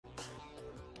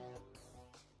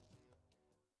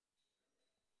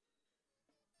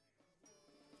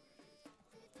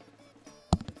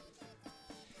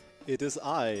It is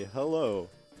I. Hello.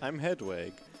 I'm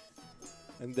Hedweg.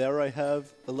 And there I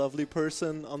have a lovely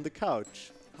person on the couch.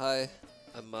 Hi,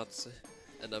 I'm Matze,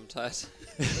 and I'm tired.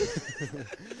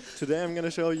 Today I'm going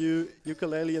to show you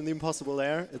Yooka-Laylee and the Impossible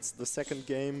Lair. It's the second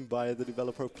game by the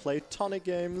developer Playtonic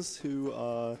Games,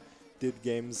 who did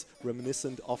games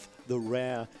reminiscent of the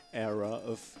Rare era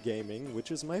of gaming, which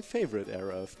is my favorite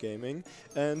era of gaming.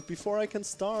 And before I can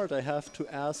start, I have to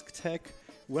ask Tech,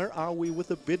 where are we with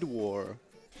the bid war?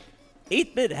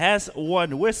 8-bit has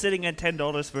won. We're sitting at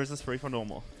 $10 versus free for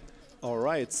normal.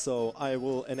 Alright, so I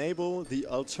will enable the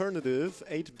alternative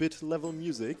 8-bit level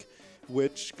music,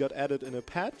 which got added in a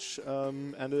patch,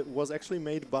 and it was actually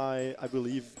made by, I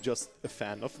believe, just a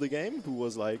fan of the game, who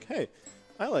was like, hey,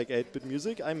 I like 8-bit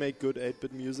music, I make good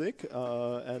 8-bit music,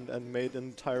 and made an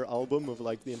entire album of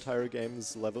like the entire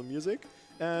game's level music,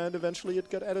 and eventually it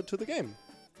got added to the game.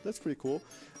 That's pretty cool.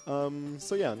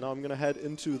 So yeah, now I'm gonna head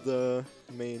into the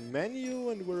main menu,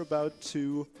 and we're about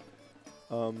to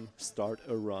start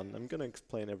a run. I'm gonna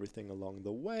explain everything along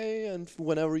the way, and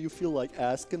whenever you feel like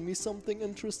asking me something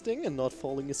interesting and not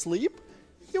falling asleep,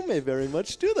 you may very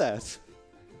much do that.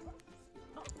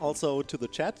 Also, to the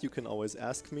chat, you can always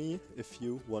ask me if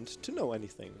you want to know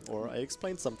anything, or I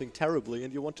explained something terribly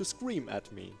and you want to scream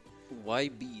at me. Why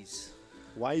bees?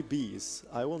 Why bees?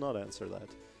 I will not answer that.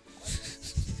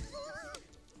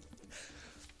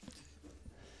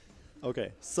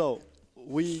 Okay, so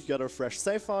we got a fresh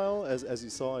save file. As you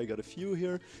saw, I got a few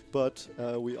here, but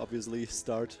we obviously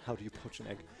start. How do you poach an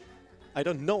egg? I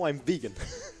don't know, I'm vegan.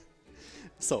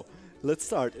 So, let's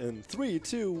start in 3,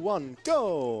 2, 1,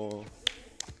 go!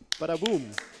 Bada boom!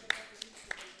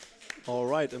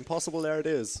 Alright, Impossible Lair it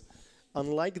is.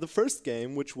 Unlike the first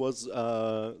game, which was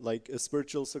like a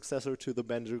spiritual successor to the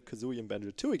Banjo-Kazooie and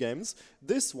Banjo-Tooie games,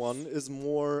 this one is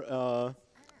more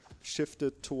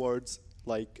shifted towards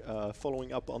like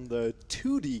following up on the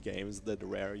 2D games that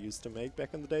Rare used to make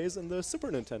back in the days in the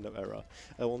Super Nintendo era.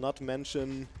 I will not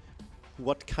mention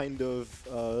what kind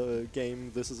of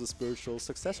game this is a spiritual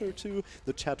successor to.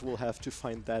 The chat will have to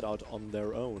find that out on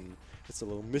their own. It's a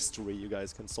little mystery you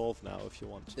guys can solve now if you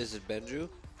want. Is it Banjo?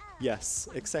 Yes,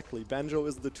 exactly. Banjo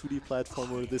is the 2D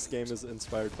platformer this game is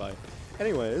inspired by.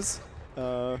 Anyways,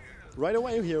 right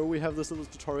away here we have this little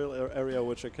tutorial area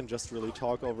which I can just really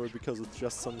talk over because it's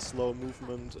just some slow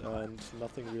movement and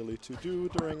nothing really to do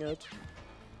during it.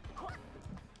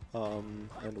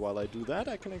 And while I do that,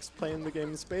 I can explain the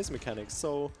game's base mechanics.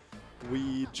 So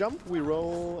we jump, we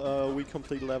roll, we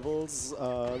complete levels,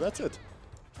 that's it.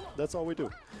 That's all we do.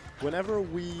 Whenever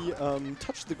we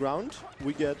touch the ground,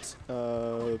 we get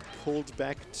pulled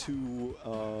back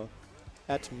to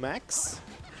at max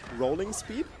rolling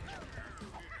speed,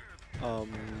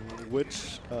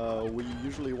 which we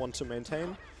usually want to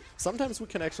maintain. Sometimes we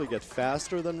can actually get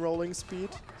faster than rolling speed,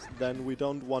 then we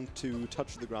don't want to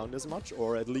touch the ground as much,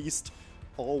 or at least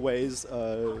always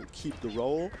keep the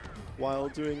roll while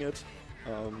doing it.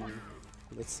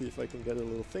 Let's see if I can get a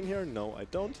little thing here. No, I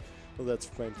don't. Well, that's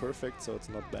frame perfect, so it's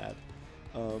not bad.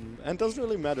 And doesn't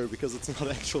really matter because it's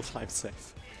not actual time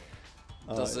save.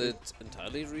 Does it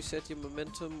entirely reset your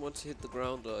momentum once you hit the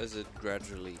ground, or is it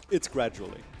gradually? It's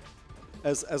gradually.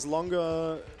 As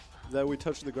longer that we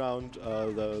touch the ground,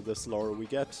 the slower we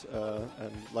get,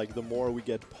 and like the more we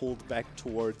get pulled back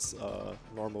towards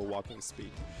normal walking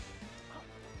speed.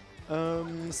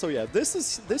 So yeah,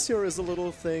 this here is a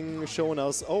little thing showing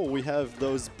us, oh, we have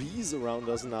those bees around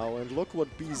us now, and look what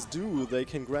bees do. They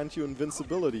can grant you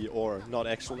invincibility, or not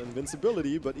actual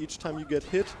invincibility, but each time you get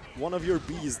hit, one of your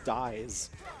bees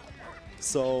dies.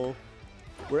 So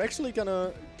we're actually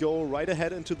gonna go right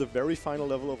ahead into the very final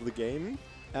level of the game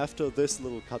after this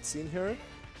little cutscene here.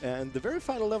 And the very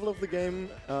final level of the game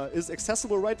is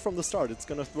accessible right from the start. It's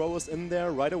gonna throw us in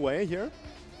there right away here.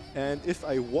 And if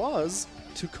I was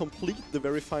to complete the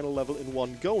very final level in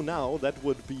one go now, that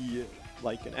would be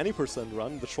like an any %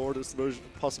 run, the shortest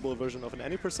possible version of an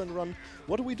any % run.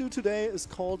 What we do today is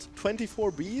called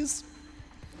 24 Bs.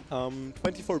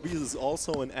 24 Bs is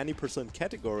also an any %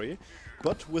 category,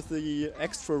 but with the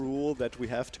extra rule that we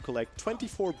have to collect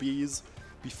 24 Bs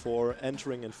before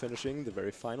entering and finishing the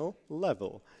very final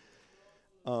level.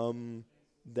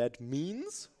 That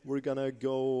means we're gonna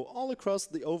go all across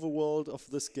the overworld of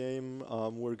this game.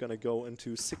 We're gonna go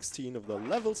into 16 of the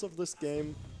levels of this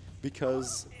game,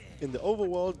 because in the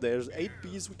overworld there's 8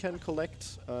 bees we can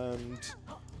collect, and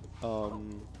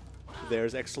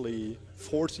there's actually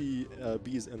 40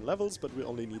 bees in levels, but we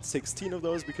only need 16 of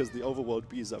those because the overworld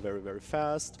bees are very, very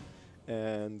fast,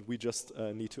 and we just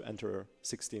need to enter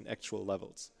 16 actual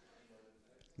levels.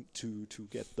 to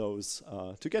get those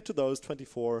to those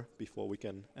 24 before we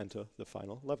can enter the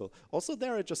final level. Also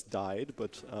there I just died,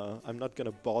 but I'm not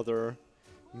gonna bother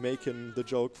making the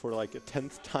joke for like a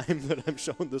 10th time that I'm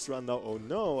showing this run now. Oh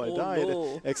no, I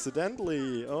died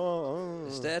accidentally. Oh.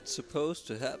 Is that supposed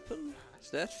to happen?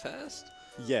 Is that fast?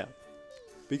 Yeah.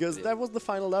 Because that was the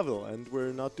final level, and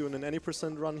we're not doing an any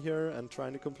 % run here and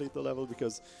trying to complete the level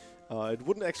because it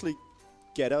wouldn't actually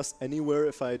get us anywhere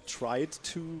if I tried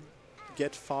to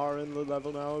get far in the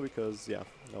level now, because, yeah,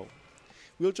 no.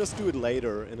 We'll just do it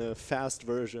later in a fast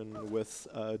version with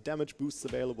damage boosts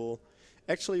available.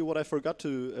 Actually, what I forgot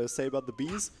to say about the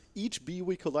bees, each bee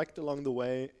we collect along the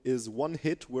way is one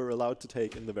hit we're allowed to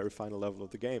take in the very final level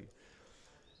of the game.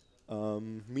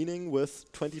 Meaning with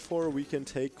 24 we can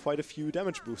take quite a few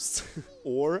damage boosts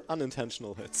or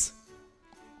unintentional hits.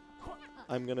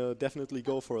 I'm gonna definitely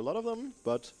go for a lot of them,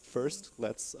 but first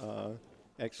let's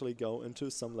actually go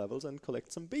into some levels and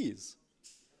collect some bees.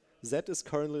 Zed is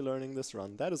currently learning this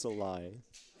run. That is a lie.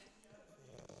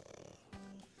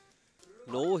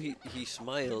 No, he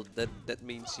smiled. That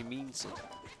means he means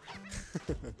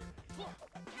it.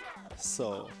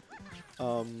 So,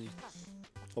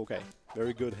 okay,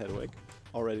 very good hedweg.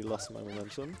 Already lost my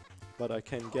momentum, but I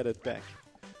can get it back.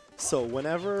 So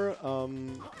whenever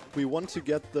we want to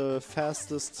get the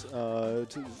fastest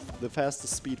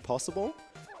speed possible,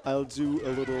 I'll do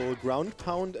a little ground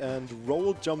pound and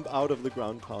roll jump out of the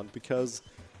ground pound, because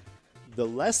the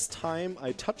less time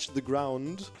I touch the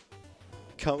ground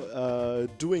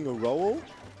doing a roll,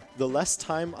 the less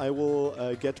time I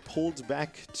will get pulled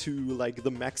back to like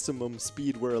the maximum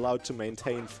speed we're allowed to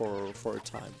maintain for a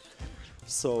time.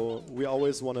 So we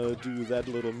always want to do that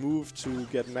little move to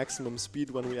get maximum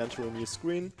speed when we enter a new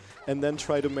screen, and then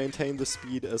try to maintain the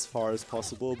speed as far as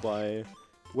possible by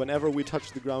whenever we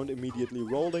touch the ground immediately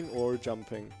rolling or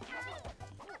jumping.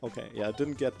 Okay, yeah,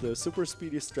 didn't get the super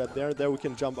speedy strat there. There we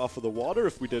can jump off of the water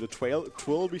if we did a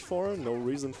twirl before. No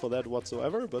reason for that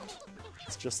whatsoever, but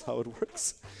it's just how it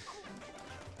works.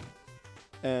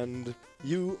 And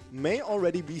you may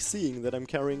already be seeing that I'm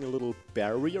carrying a little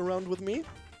berry around with me.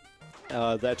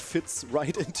 That fits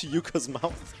right into Yooka's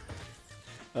mouth.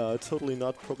 Totally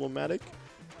not problematic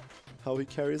how he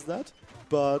carries that.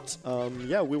 But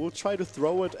yeah, we will try to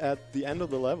throw it at the end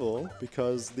of the level,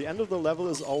 because the end of the level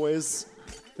is always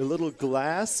a little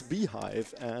glass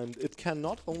beehive, and it can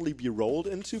not only be rolled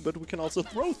into, but we can also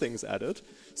throw things at it.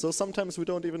 So sometimes we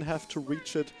don't even have to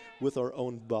reach it with our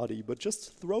own body, but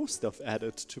just throw stuff at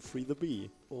it to free the bee.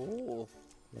 Oh,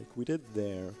 like we did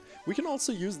there. We can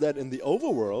also use that in the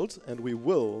overworld, and we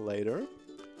will later.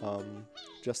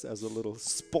 Just as a little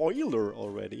spoiler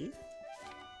already.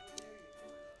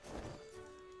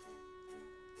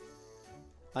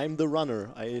 I'm the runner.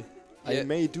 I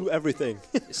may do everything.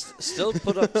 Still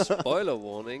put up spoiler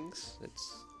warnings.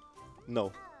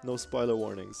 No spoiler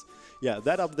warnings. Yeah,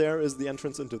 that up there is the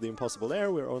entrance into the Impossible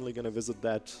Lair. We're only going to visit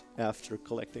that after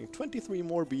collecting 23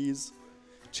 more bees.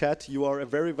 Chat, you are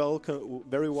very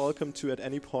welcome to at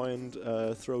any point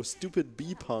throw stupid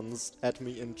bee puns at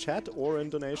me in chat or in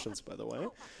donations, by the way.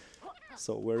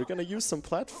 So we're going to use some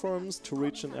platforms to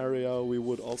reach an area we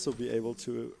would also be able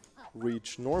to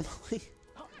reach normally.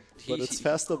 But it's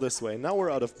faster this way. Now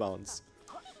we're out of bounds.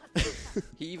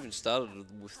 He even started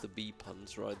with the bee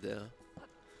puns right there.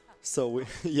 So,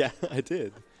 yeah, I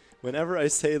did. Whenever I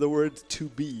say the word to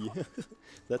be,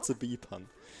 that's a bee pun.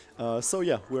 So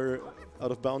yeah, we're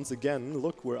out of bounds again.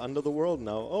 Look, we're under the world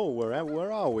now. Oh,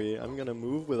 where are we? I'm gonna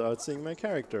move without seeing my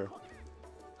character.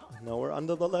 Now we're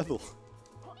under the level.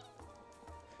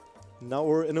 Now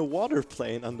we're in a water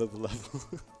plane under the level.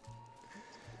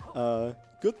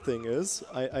 Good thing is,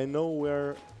 I know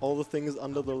where all the things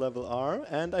under the level are,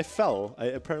 and I fell. I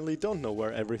apparently don't know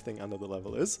where everything under the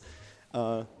level is.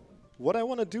 What I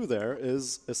want to do there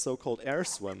is a so-called air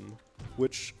swim,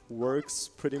 which works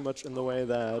pretty much in the way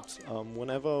that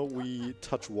whenever we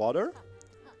touch water,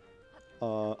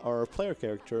 our player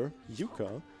character,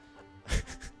 Yooka,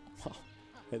 wow,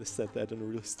 I just said that in a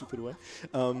really stupid way,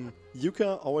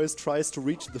 Yooka always tries to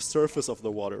reach the surface of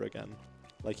the water again.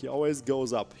 Like, he always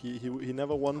goes up. He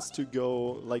never wants to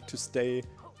go, like, to stay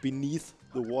beneath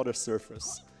the water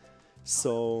surface.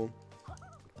 So,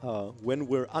 when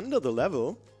we're under the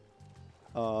level,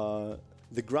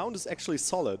 the ground is actually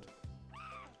solid.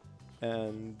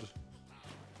 And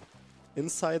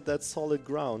inside that solid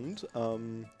ground,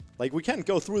 like, we can't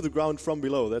go through the ground from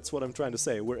below. That's what I'm trying to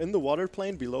say. We're in the water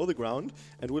plane below the ground,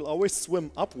 and we'll always swim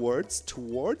upwards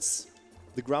towards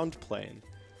the ground plane.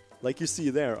 Like you see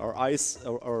there, our eyes,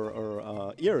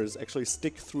 our ears actually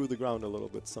stick through the ground a little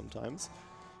bit sometimes.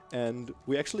 And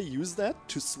we actually use that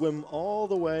to swim all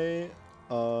the way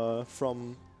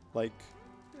from like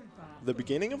the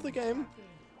beginning of the game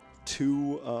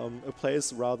to a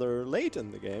place rather late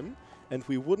in the game, and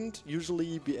we wouldn't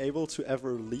usually be able to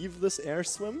ever leave this air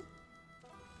swim,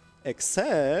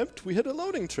 except we hit a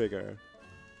loading trigger.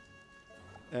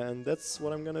 And that's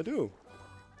what I'm gonna do.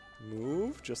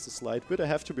 Move just a slight bit. I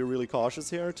have to be really cautious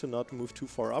here to not move too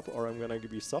far up, or I'm gonna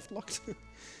be soft locked.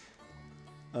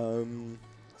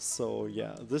 So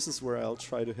yeah, this is where I'll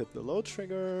try to hit the load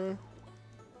trigger.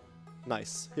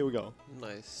 Nice, here we go.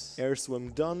 Nice. Air swim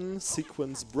done,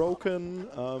 sequence broken.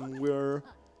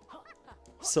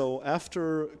 So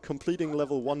after completing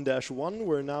level 1-1,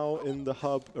 we're now in the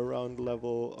hub around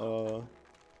level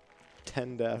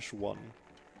 10-1.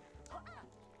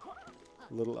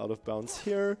 A little out of bounds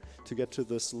here to get to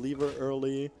this lever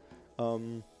early.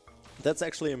 That's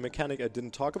actually a mechanic I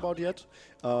didn't talk about yet.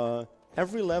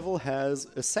 Every level has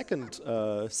a second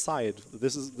side.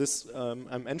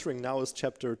 I'm entering now is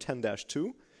chapter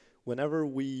 10-2. Whenever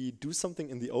we do something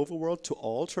in the overworld to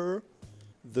alter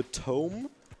the tome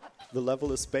the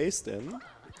level is based in,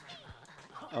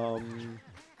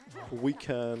 we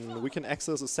can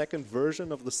access a second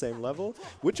version of the same level,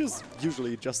 which is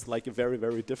usually just like a very,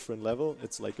 very different level.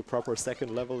 It's like a proper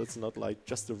second level. It's not like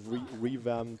just a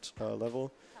revamped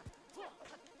level.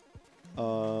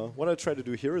 What I try to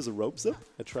do here is a rope zip.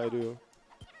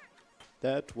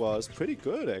 That was pretty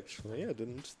good, actually. I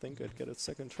didn't think I'd get a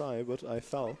second try, but I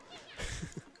fell.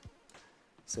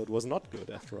 So it was not good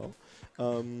after all.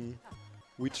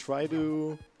 We try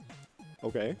to...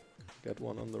 Okay, get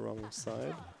one on the wrong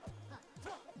side.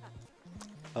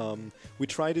 We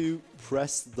try to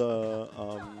press the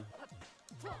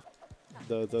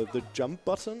jump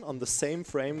button on the same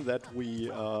frame that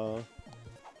we...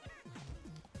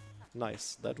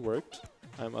 Nice, that worked.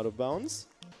 I'm out of bounds.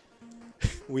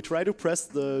 We try to press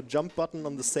the jump button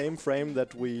on the same frame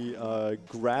that we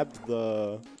grabbed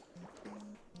the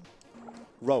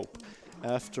rope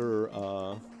after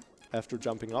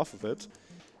jumping off of it,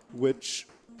 which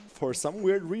for some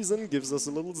weird reason gives us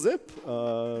a little zip,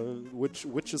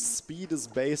 which's speed is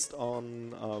based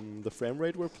on the frame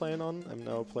rate we're playing on. I'm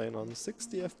now playing on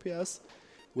 60 FPS,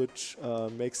 which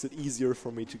makes it easier for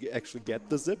me to actually get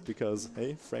the zip, because,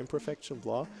 hey, frame perfection,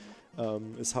 blah,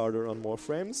 is harder on more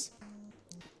frames.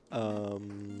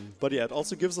 But yeah, it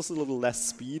also gives us a little less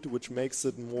speed, which makes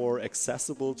it more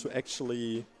accessible to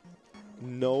actually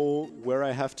know where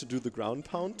I have to do the ground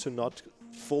pound to not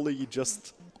fully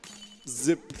just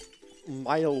zip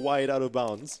mile wide out of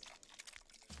bounds,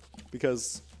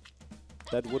 because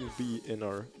that wouldn't be in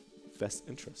our best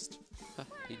interest.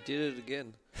 He did it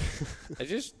again. I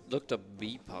just looked up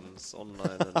bee puns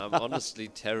online, and I'm honestly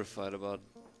terrified about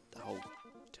how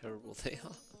terrible they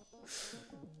are.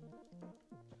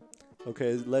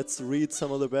 Okay, let's read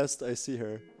some of the best I see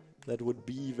here. That would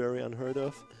be very unheard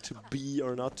of. To be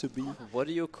or not to be. What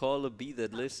do you call a bee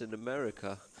that lives in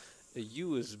America? A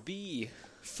USB.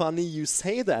 Funny you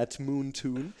say that,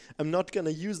 Moontoon. I'm not gonna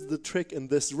use the trick in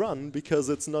this run because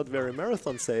it's not very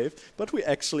marathon safe, but we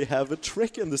actually have a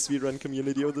trick in the speedrun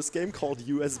community of this game called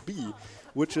USB,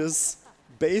 which is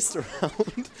based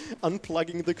around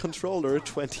unplugging the controller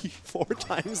 24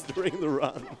 times during the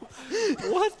run.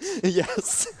 What?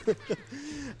 Yes.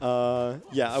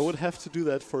 Yeah, I would have to do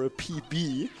that for a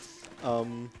PB.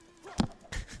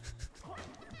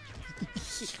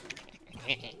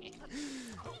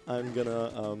 I'm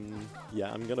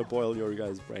gonna boil your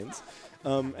guys' brains.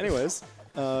 Anyways,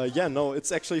 yeah, no,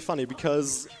 it's actually funny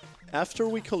because after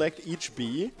we collect each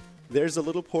bee, there's a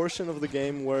little portion of the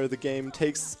game where the game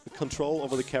takes control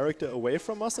over the character away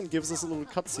from us and gives us a little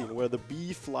cutscene where the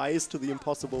bee flies to the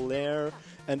impossible lair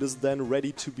and is then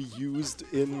ready to be used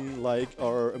in like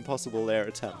our impossible lair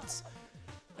attempts.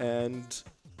 And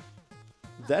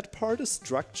that part is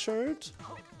structured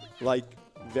like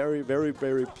very, very,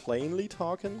 very plainly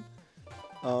talking.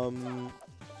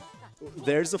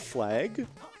 There's a flag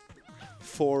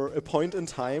for a point in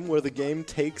time where the game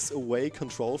takes away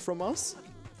control from us.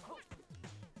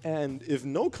 And if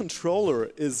no controller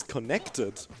is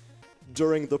connected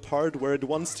during the part where it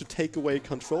wants to take away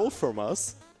control from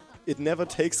us, it never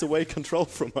takes away control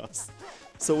from us.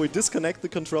 So we disconnect the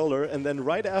controller, and then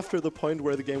right after the point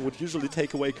where the game would usually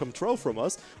take away control from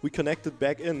us, we connect it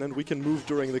back in and we can move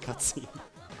during the cutscene.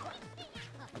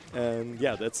 And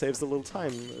yeah, that saves a little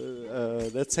time.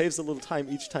 That saves a little time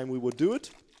each time we would do it.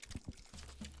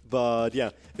 But yeah,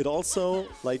 it also,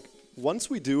 like, once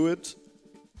we do it,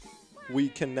 we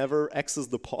can never access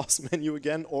the pause menu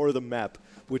again or the map,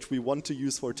 which we want to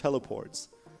use for teleports.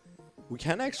 We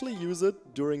can actually use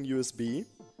it during USB,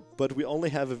 but we only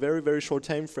have a very, very short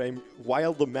time frame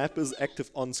while the map is active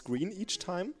on screen each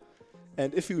time.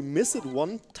 And if you miss it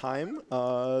one time,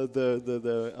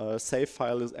 the save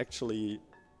file is actually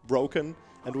broken,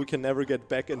 and we can never get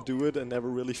back and do it and never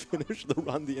really finish the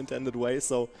run the intended way.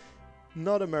 So,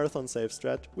 not a marathon save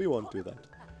strat. We won't do that.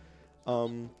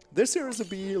 This here is a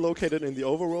bee located in the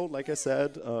overworld, like I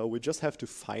said. We just have to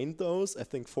find those. I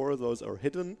think 4 of those are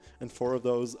hidden, and 4 of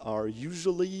those are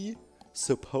usually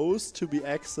supposed to be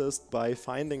accessed by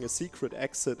finding a secret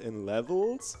exit in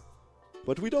levels.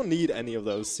 But we don't need any of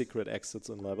those secret exits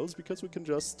in levels, because we can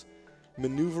just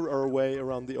maneuver our way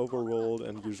around the overworld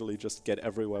and usually just get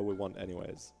everywhere we want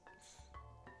anyways.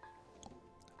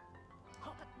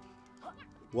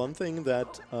 One thing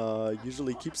that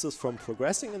usually keeps us from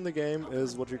progressing in the game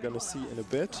is what you're gonna see in a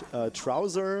bit.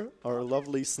 Trouser, our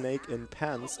lovely snake in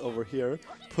pants over here,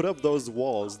 put up those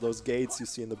walls, those gates you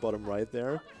see in the bottom right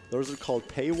there. Those are called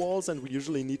paywalls, and we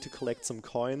usually need to collect some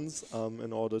coins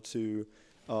in order to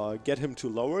get him to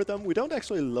lower them. We don't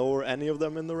actually lower any of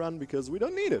them in the run because we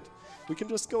don't need it. We can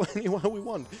just go anywhere we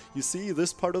want. You see,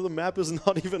 this part of the map is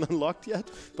not even unlocked yet,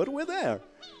 but we're there.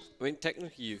 I mean,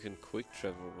 technically you can quick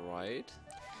travel, right?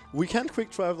 We can quick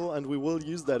travel, and we will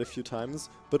use that a few times,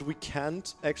 but we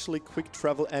can't actually quick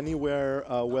travel anywhere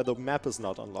where the map is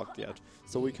not unlocked yet.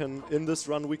 So we can, in this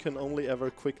run, we can only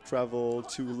ever quick travel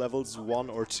to levels 1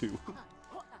 or 2.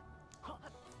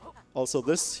 Also,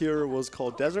 this here was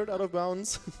called Desert Out of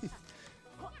Bounds,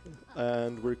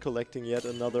 and we're collecting yet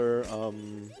another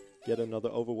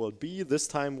overworld bee. This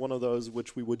time, one of those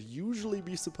which we would usually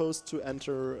be supposed to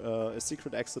enter a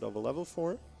secret exit of a level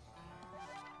for.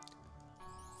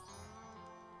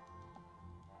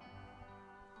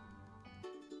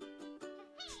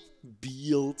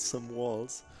 Build some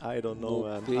walls. I don't know,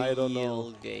 man. I don't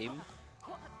know. Game.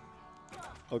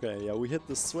 Okay, yeah, we hit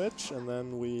the switch and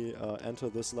then we enter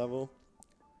this level.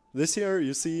 This here,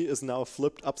 you see, is now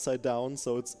flipped upside down,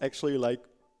 so it's actually like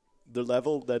the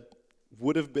level that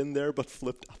would have been there but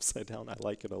flipped upside down. I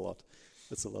like it a lot.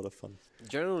 It's a lot of fun.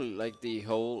 Generally, like the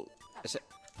whole...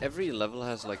 Every level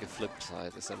has like a flip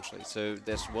side, essentially. So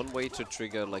there's one way to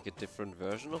trigger like a different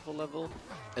version of a level,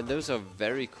 and those are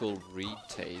very cool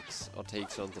retakes or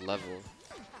takes on the level.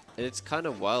 And it's kind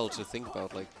of wild to think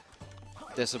about, like,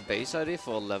 there's a base idea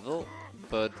for a level,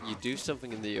 but you do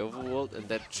something in the overworld and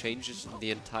that changes the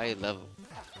entire level.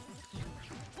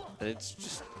 And it's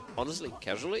just, honestly,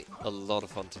 casually, a lot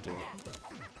of fun to do.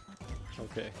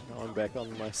 Okay, now I'm back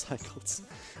on my cycles.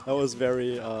 I was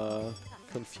very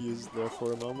confused there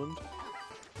for a moment.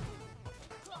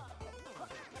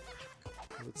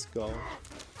 Let's go.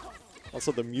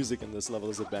 Also, the music in this level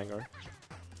is a banger.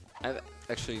 I've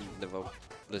actually never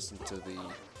listened to the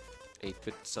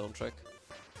 8-bit soundtrack.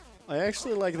 I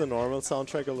actually like the normal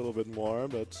soundtrack a little bit more,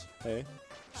 but hey.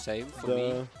 Same for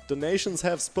me. The nations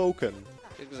have spoken.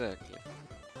 Exactly.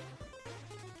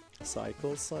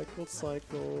 Cycles, cycles,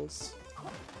 cycles.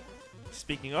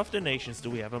 Speaking of the nations, do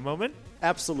we have a moment?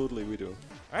 Absolutely, we do.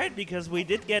 Alright, because we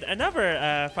did get another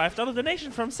 $5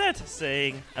 donation from Seth,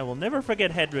 saying, I will never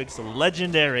forget Hedwig's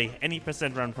legendary any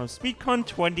percent run from SpeedCon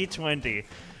 2020.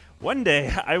 One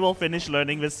day, I will finish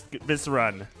learning this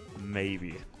run.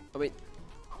 Maybe. I mean,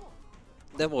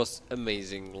 that was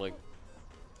amazing, like...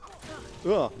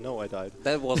 Oh, no, I died.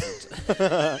 That wasn't.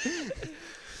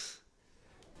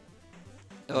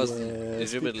 That was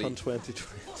legitimately... SpeedCon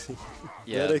 2020.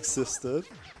 Yeah. That existed.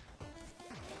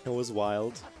 It was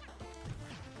wild.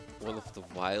 One of the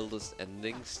wildest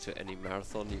endings to any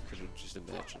marathon you could just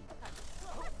imagine.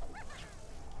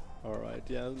 Alright,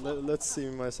 yeah, let's see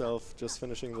myself just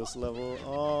finishing this level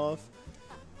off.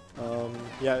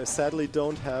 Yeah, I sadly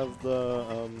don't have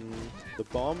the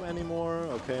bomb anymore.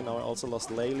 Okay, now I also lost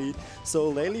Laylee.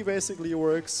 So Laylee basically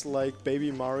works like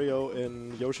Baby Mario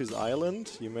in Yoshi's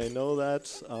Island. You may know that.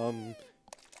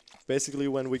 Basically,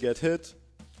 when we get hit,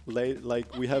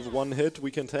 like we have one hit we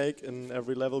can take in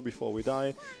every level before we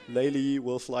die. Laylee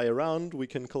will fly around. We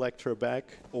can collect her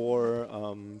back or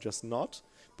just not.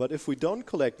 But if we don't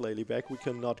collect Laylee back, we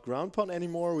cannot ground pound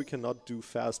anymore, we cannot do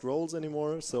fast rolls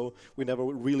anymore, so we never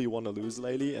really want to lose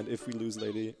Laylee, and if we lose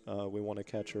Laylee, we want to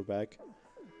catch her back.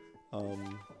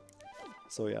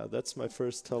 So yeah, that's my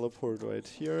first teleport right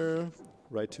here,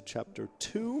 right to chapter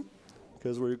 2,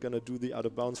 because we're gonna do the out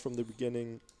of bounds from the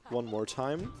beginning one more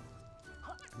time.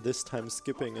 This time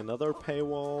skipping another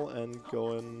paywall and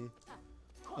going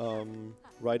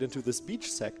right into this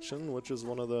beach section, which is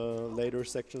one of the later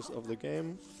sections of the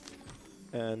game,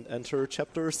 and enter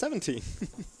chapter 17.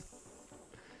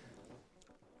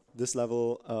 This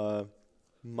level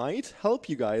might help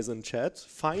you guys in chat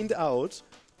find out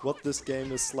what this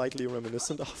game is slightly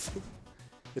reminiscent of.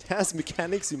 It has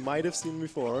mechanics you might have seen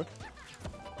before.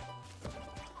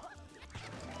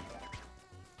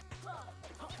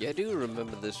 Yeah, I do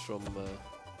remember this from...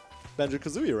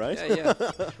 Banjo-Kazooie, right? yeah,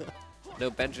 yeah.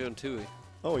 No, Banjo and Tooie.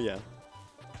 Oh yeah.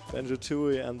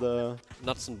 Banjo-Tooie and the...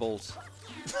 Nuts and bolts.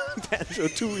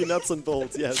 Banjo-Tooie nuts and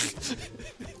bolts, yes.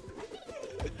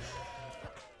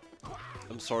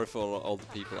 I'm sorry for all the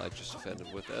people I just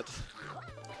offended with that.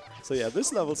 So yeah,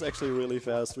 this level's actually really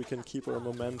fast. We can keep our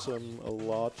momentum a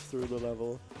lot through the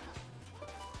level.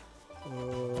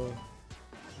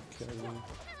 Okay.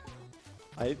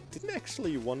 I didn't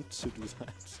actually want to do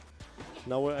that.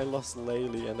 Now I lost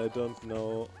Laylee and I don't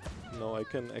know. No, I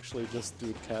can actually just do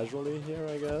it casually here,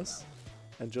 I guess.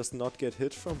 And just not get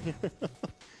hit from here.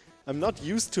 I'm not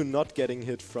used to not getting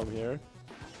hit from here.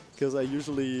 Because I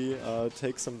usually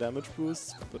take some damage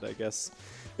boosts. But I guess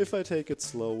if I take it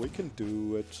slow, we can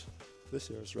do it. This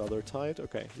here is rather tight.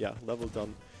 Okay, yeah, level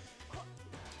done.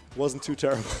 Wasn't too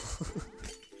terrible.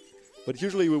 But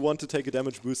usually we want to take a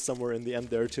damage boost somewhere in the end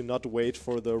there to not wait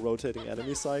for the rotating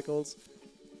enemy cycles.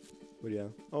 But yeah.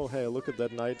 Oh hey, look at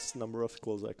that nice number of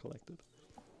skulls I collected.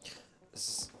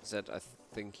 Zed, I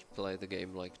think you play the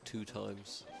game like 2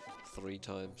 times, 3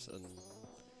 times, and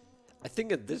I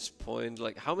think at this point,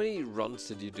 like, how many runs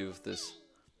did you do with this?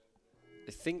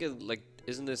 I think like,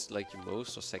 isn't this like your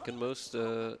most or second most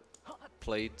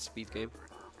played speed game?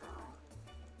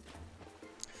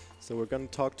 So we're gonna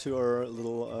talk to our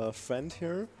little friend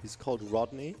here. He's called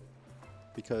Rodney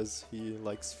because he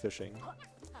likes fishing.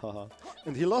 Haha.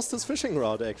 And he lost his fishing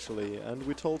rod actually, and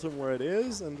we told him where it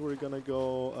is, and we're gonna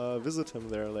go visit him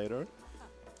there later.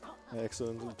 I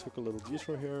accidentally took a little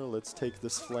detour here. Let's take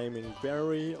this flaming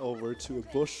berry over to a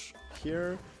bush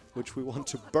here, which we want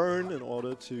to burn in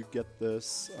order to get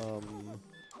this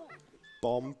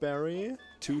bomb berry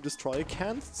to destroy a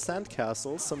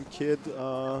sandcastle some kid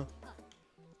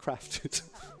crafted.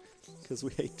 Because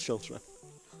we hate children.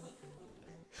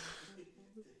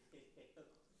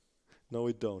 No,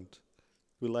 we don't.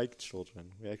 We like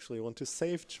children. We actually want to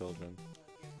save children.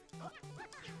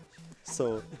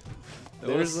 So,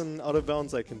 there's an out of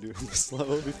bounds I can do in this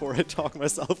level before I talk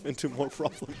myself into more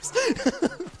problems.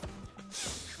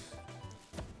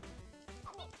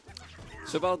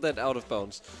 So about that out of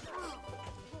bounds.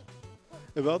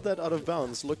 About that out of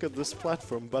bounds, look at this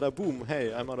platform. Bada boom,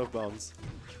 hey, I'm out of bounds.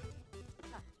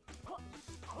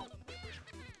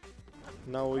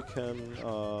 Now we can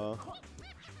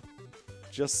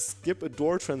just skip a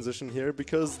door transition here,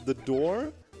 because the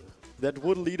door that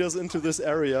would lead us into this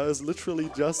area is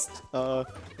literally just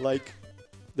like,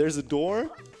 there's a door,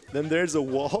 then there's a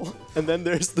wall, and then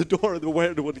there's the door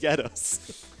where it would get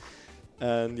us.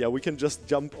 And yeah, we can just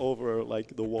jump over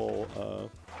like the wall,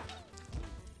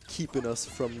 keeping us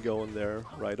from going there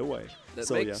right away. That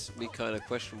so, makes me kind of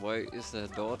question, why is there a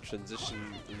door transition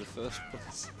in the first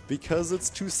place? Because it's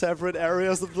 2 separate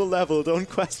areas of the level, don't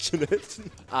question it.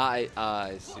 I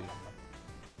see.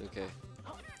 Okay.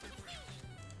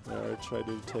 I try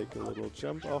to take a little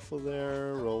jump off of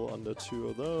there, roll under 2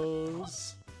 of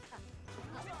those.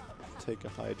 Take a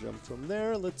high jump from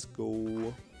there, let's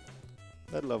go.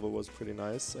 That level was pretty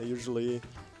nice. I usually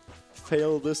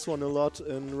fail this one a lot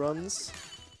in runs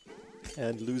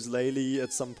and lose Laylee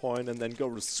at some point and then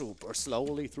go super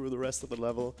slowly through the rest of the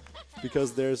level.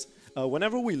 Because there's,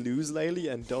 whenever we lose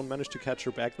Laylee and don't manage to catch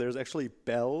her back, there's actually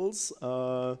bells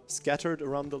scattered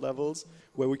around the levels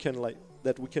where we can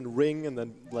that we can ring, and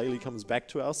then Laylee comes back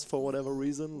to us for whatever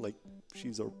reason, like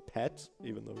she's our pet,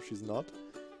 even though she's not.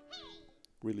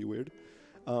 Really weird.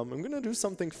 I'm gonna do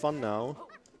something fun now.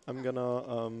 I'm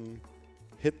gonna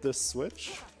hit this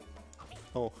switch.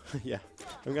 Oh, yeah.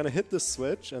 I'm gonna hit this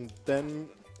switch and then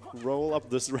roll up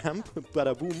this ramp,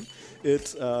 bada boom.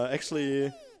 It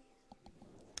actually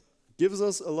gives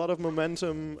us a lot of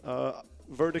momentum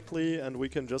vertically, and we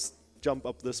can just jump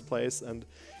up this place and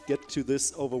get to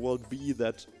this overworld B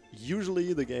that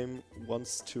usually the game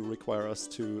wants to require us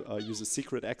to use a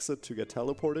secret exit to get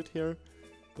teleported here.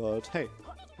 But hey,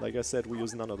 like I said, we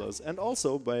use none of those. And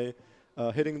also, by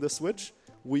hitting the switch,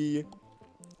 we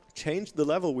changed the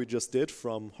level we just did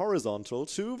from horizontal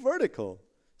to vertical.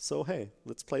 So hey,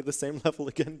 let's play the same level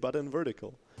again, but in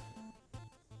vertical.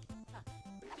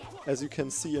 As you can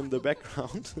see in the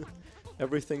background,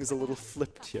 everything's a little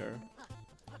flipped here.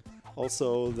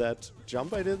 Also, that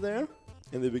jump I did there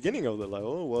in the beginning of the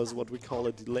level was what we call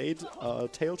a delayed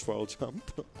tail twirl jump.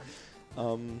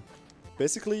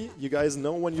 Basically, you guys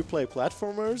know when you play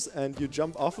platformers and you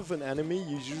jump off of an enemy,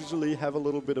 you usually have a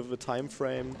little bit of a time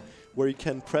frame where you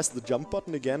can press the jump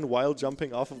button again while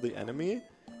jumping off of the enemy,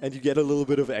 and you get a little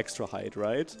bit of extra height,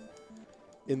 right?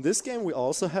 In this game we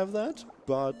also have that,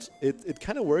 but it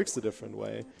kind of works a different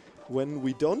way. When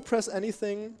we don't press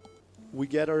anything, we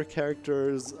get our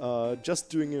characters just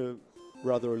doing a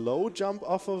rather low jump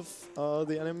off of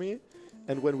the enemy.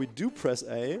 And when we do press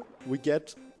A, we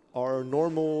get our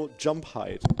normal jump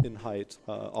height in height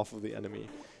off of the enemy.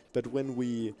 But when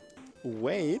we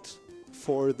wait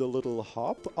for the little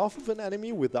hop off of an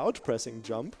enemy without pressing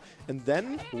jump, and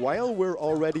then while we're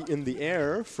already in the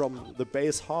air from the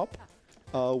base hop,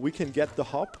 we can get the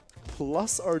hop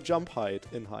plus our jump height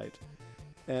in height.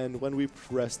 And when we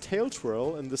press tail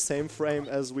twirl in the same frame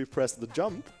as we press the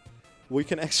jump, we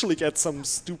can actually get some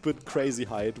stupid crazy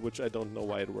height, which I don't know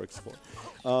why it works for.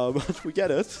 But we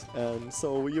get it, and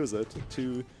so we use it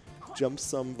to jump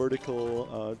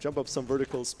up some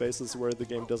vertical spaces where the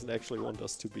game doesn't actually want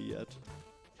us to be yet.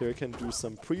 Here I can do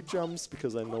some pre-jumps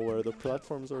because I know where the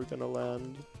platforms are gonna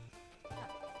land.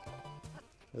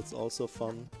 That's also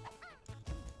fun.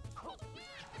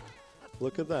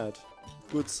 Look at that.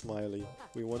 Good smiley.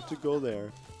 We want to go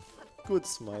there. Good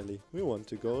smiley. We want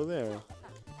to go there.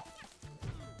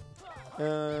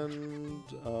 And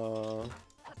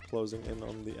closing in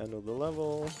on the end of the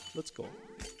level. Let's go.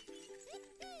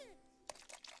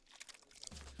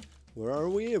 Where are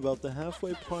we? About the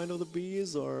halfway point of the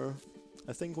bees, or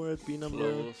I think we're at bee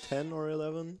number 10 or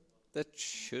 11. That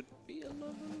should be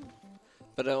 11.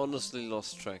 But I honestly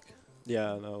lost track.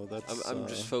 Yeah, no, that's... I'm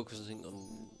just focusing on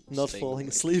not falling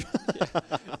asleep. Yeah.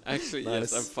 Actually,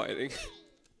 nice. Yes, I'm fighting.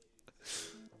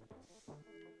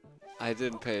 I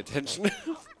didn't pay attention.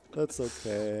 That's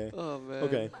okay. Oh, man.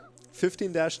 Okay.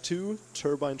 15-2,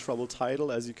 Turbine Trouble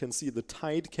title. As you can see, the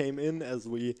tide came in as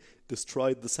we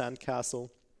destroyed the sandcastle.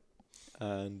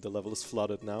 And the level is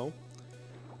flooded now.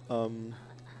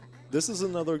 This is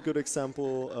another good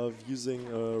example of using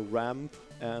a ramp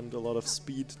and a lot of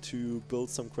speed to build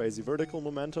some crazy vertical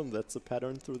momentum. That's a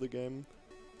pattern through the game.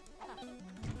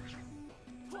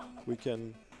 We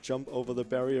can jump over the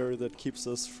barrier that keeps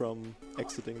us from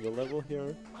exiting the level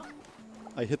here.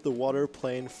 I hit the water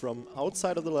plane from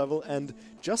outside of the level, and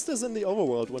just as in the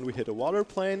overworld, when we hit a water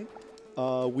plane,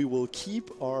 we will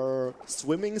keep our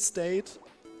swimming state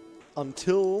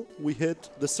until we hit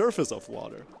the surface of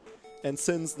water. And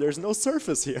since there's no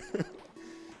surface here,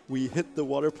 we hit the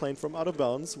water plane from out of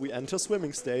bounds, we enter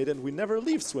swimming state, and we never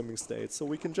leave swimming state, so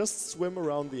we can just swim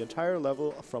around the entire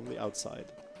level from the outside.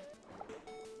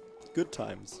 Good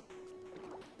times.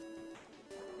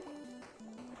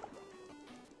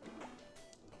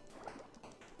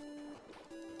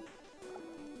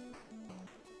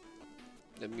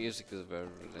 The music is very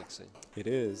relaxing. It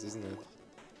is, isn't it?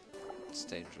 It's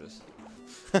dangerous.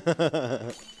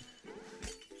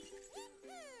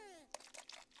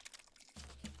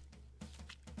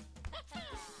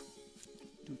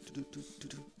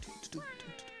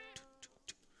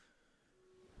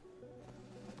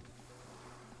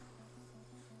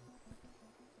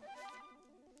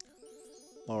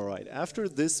 Alright, after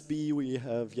this bee we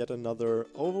have yet another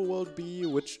overworld bee,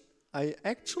 which I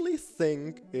actually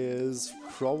think is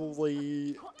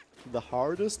probably the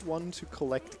hardest one to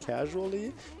collect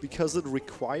casually, because it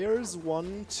requires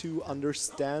one to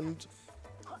understand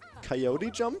coyote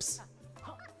jumps,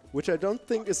 which I don't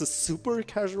think is a super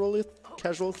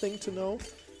casual thing to know.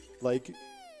 Like,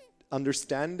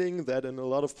 understanding that in a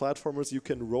lot of platformers you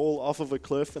can roll off of a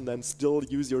cliff and then still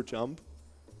use your jump,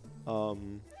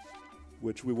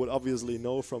 which we would obviously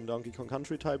know from Donkey Kong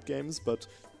Country type games, but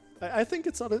I think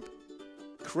it's not a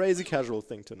crazy casual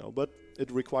thing to know, but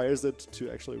it requires it to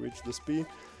actually reach this bee.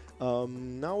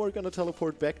 Now we're gonna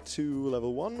teleport back to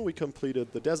level 1. We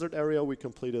completed the desert area, we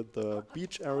completed the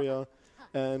beach area,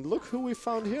 and look who we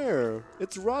found here.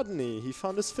 It's Rodney. He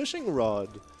found his fishing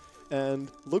rod,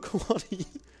 and look what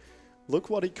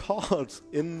he caught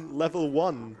in level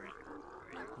 1.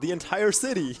 The entire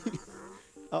city.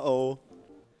 Uh-oh.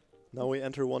 Now we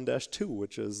enter 1-2,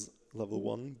 which is level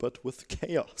 1, but with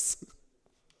chaos.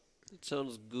 It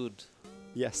sounds good.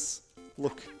 Yes.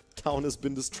 Look, town has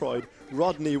been destroyed.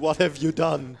 Rodney, what have you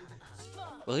done?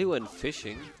 Well, he went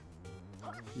fishing.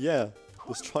 Yeah,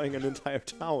 destroying an entire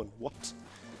town. What?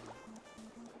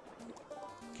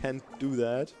 Can't do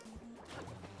that.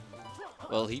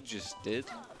 Well, he just did.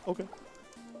 Okay.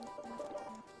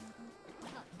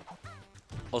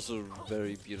 Also,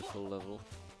 very beautiful level.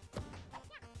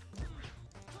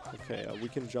 Okay, we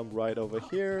can jump right over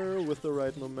here with the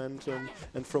right momentum,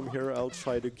 and from here I'll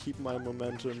try to keep my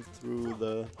momentum through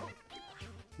the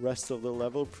rest of the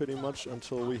level pretty much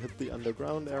until we hit the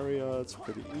underground area. It's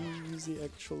pretty easy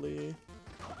actually.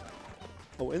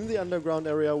 Oh, in the underground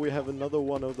area we have another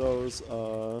one of those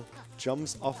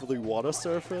jumps off of the water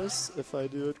surface, if I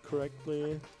do it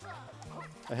correctly.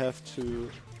 I have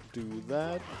to do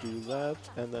that,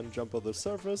 and then jump on the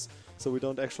surface, so we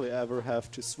don't actually ever have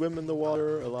to swim in the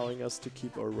water, allowing us to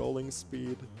keep our rolling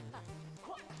speed.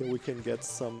 Here we can get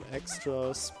some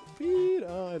extra speed.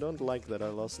 I don't like that I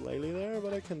lost Laylee there,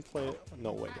 but I can play...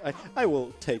 No, wait. I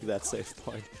will take that save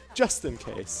point, just in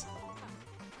case.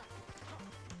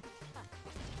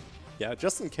 Yeah,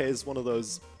 just in case one of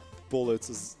those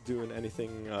bullets is doing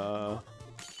anything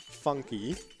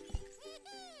funky.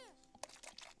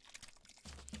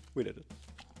 We did it.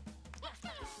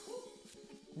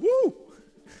 Woo!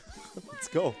 Let's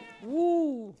go.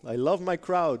 Woo! I love my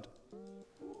crowd.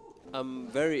 I'm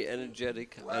very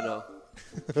energetic, I know.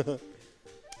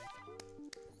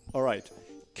 All right,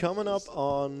 coming up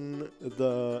on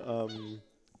the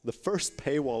first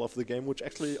paywall of the game, which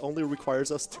actually only requires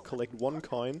us to collect 1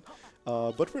 coin,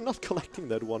 but we're not collecting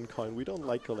that 1 coin. We don't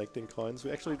like collecting coins.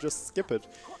 We actually just skip it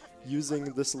using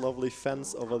this lovely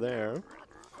fence over there.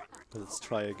 Let's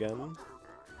try again.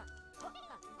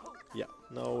 Yeah,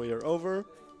 now we are over.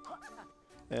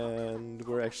 And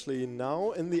we're actually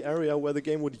now in the area where the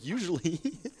game would usually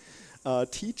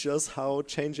teach us how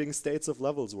changing states of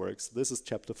levels works. This is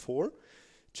Chapter 4.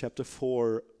 Chapter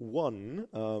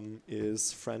 4.1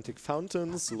 is Frantic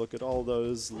Fountains. Look at all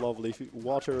those lovely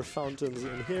water fountains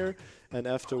in here. And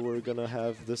after we're gonna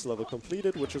have this level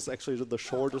completed, which is actually the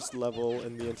shortest level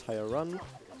in the entire run.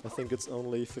 I think it's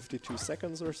only 52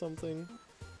 seconds or something.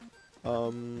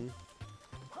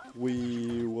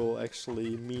 We will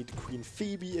actually meet Queen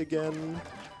Phoebe again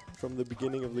from the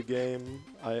beginning of the game.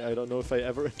 I don't know if I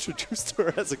ever introduced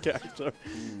her as a character.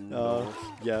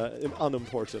 Yeah,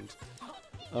 unimportant.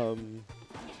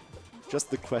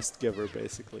 Just the quest giver,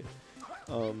 basically.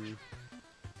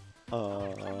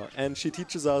 And she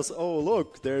teaches us, oh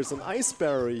look, there's an ice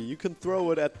berry. You can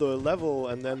throw it at the level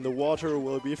and then the water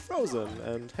will be frozen.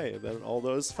 And hey, then all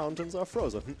those fountains are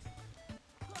frozen.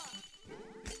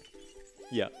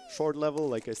 Yeah, short level,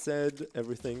 like I said,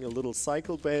 everything a little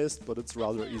cycle-based, but it's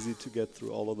rather easy to get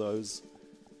through all of those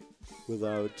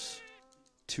without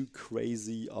too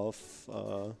crazy of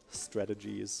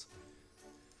strategies.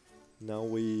 Now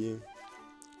we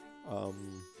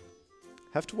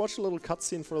have to watch a little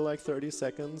cutscene for like 30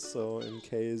 seconds, so in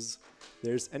case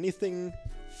there's anything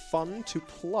fun to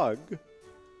plug,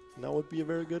 now would be a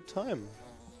very good time.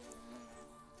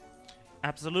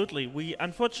 Absolutely. We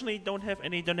unfortunately don't have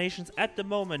any donations at the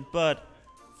moment, but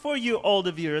for you, all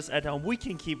the viewers at home, we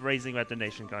can keep raising that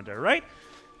donation counter, right?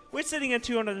 We're sitting at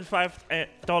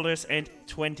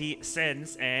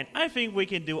 $205.20, and I think we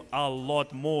can do a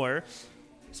lot more,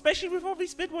 especially with all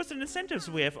these bid wars and incentives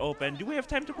we have open. Do we have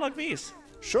time to plug these?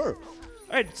 Sure.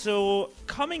 Alright, so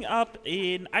coming up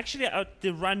in actually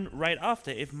the run right after,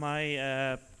 if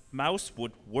my mouse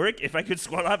would work, if I could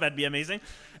scroll up, that'd be amazing.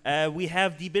 We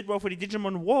have the bid war for the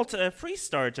Digimon Vault free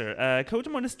starter.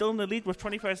 Kotamon is still in the lead with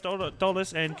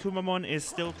 $25 and Kumamon is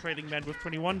still trading bad with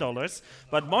 $21.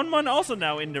 But Monmon also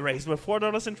now in the race with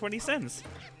 $4.20.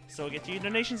 So get your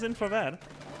donations in for that.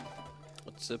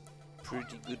 That's a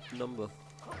pretty good number.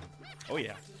 Oh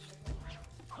yeah.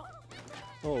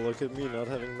 Oh, look at me not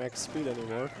having max speed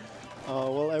anymore.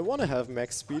 Well, I want to have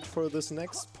max speed for this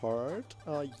next part.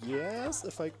 Yes,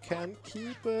 if I can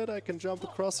keep it, I can jump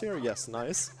across here. Yes,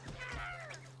 nice.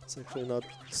 It's actually not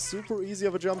super easy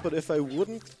of a jump, but if I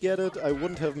wouldn't get it, I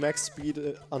wouldn't have max speed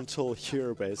until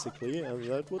here, basically. And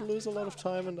that would lose a lot of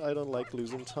time, and I don't like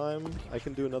losing time. I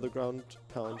can do another ground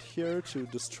pound here to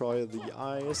destroy the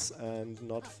ice and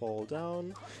not fall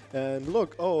down. And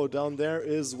look, oh, down there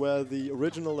is where the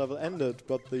original level ended,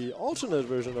 but the alternate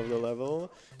version of the level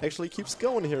actually keeps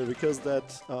going here because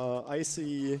that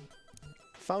icy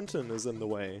fountain is in the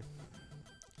way.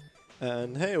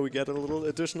 And hey, we get a little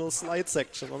additional slide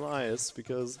section on ice,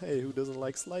 because hey, who doesn't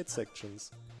like slide sections?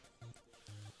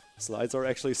 Slides are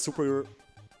actually super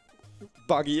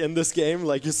buggy in this game,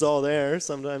 like you saw there.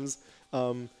 Sometimes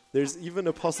there's even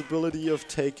a possibility of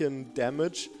taking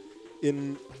damage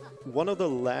in one of the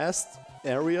last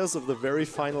areas of the very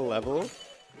final level,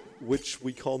 which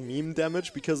we call meme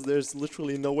damage, because there's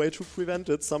literally no way to prevent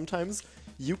it. Sometimes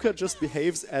Yooka just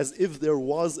behaves as if there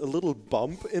was a little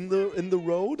bump in the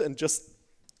road and just,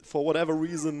 for whatever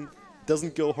reason,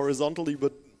 doesn't go horizontally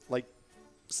but like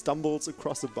stumbles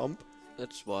across a bump.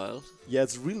 That's wild. Yeah,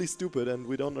 it's really stupid and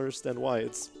we don't understand why.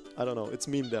 It's, I don't know, it's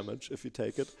meme damage if you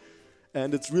take it.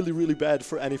 And it's really, really bad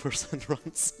for any percent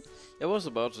runs. I was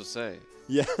about to say.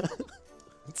 Yeah,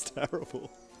 it's terrible.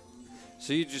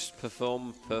 So you just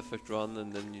perform perfect run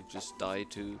and then you just die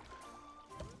to...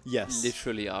 Yes.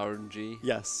 Literally RNG.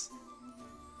 Yes.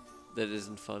 That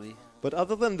isn't funny. But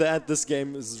other than that, this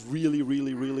game is really,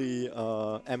 really, really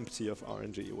empty of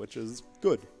RNG, which is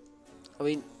good. I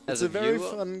mean, it's as a very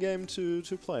viewer, fun game to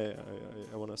play,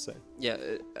 I want to say. Yeah,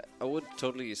 I would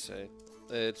totally say.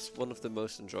 It's one of the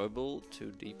most enjoyable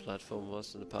 2D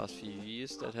platformers in the past few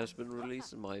years that has been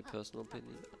released, in my personal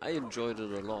opinion. I enjoyed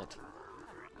it a lot.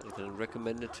 I can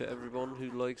recommend it to everyone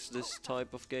who likes this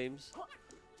type of games.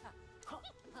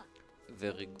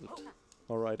 Very good.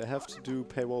 Alright, I have to do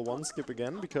paywall 1 skip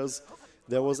again, because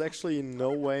there was actually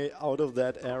no way out of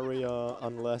that area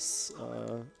unless,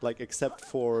 like, except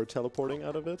for teleporting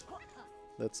out of it.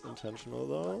 That's intentional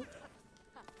though.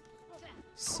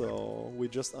 So, we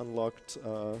just unlocked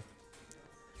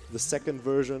the second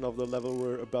version of the level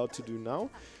we're about to do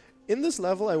now. In this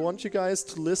level, I want you guys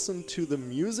to listen to the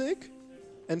music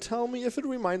and tell me if it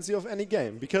reminds you of any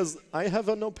game, because I have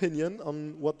an opinion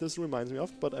on what this reminds me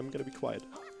of, but I'm gonna be quiet.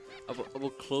 I will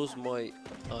close my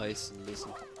eyes and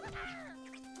listen.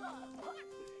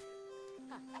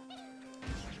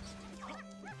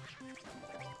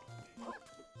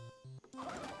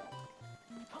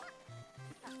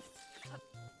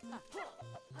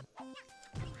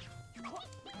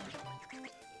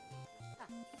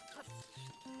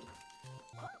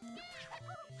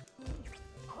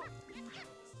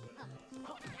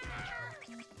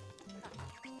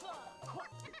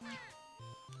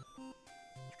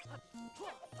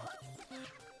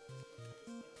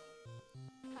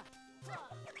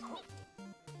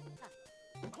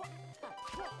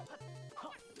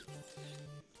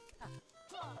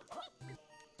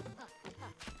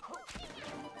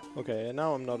 Okay, and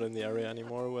now I'm not in the area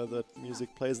anymore where that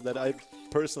music plays that I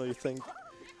personally think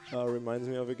reminds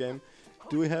me of a game.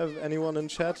 Do we have anyone in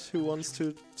chat who wants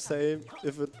to say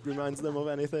if it reminds them of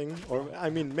anything? Or,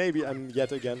 I mean, maybe I'm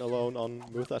yet again alone on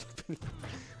with that opinion.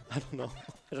 I don't know.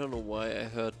 I don't know why I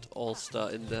heard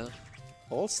All-Star in there.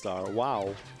 All-Star,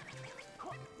 wow.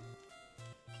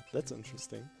 That's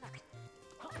interesting.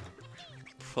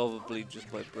 Probably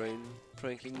just my brain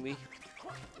pranking me.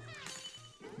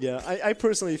 Yeah, I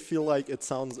personally feel like it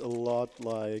sounds a lot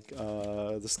like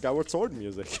the Skyward Sword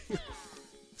music.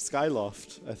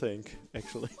 Skyloft, I think,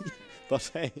 actually.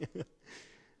 But hey,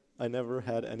 I never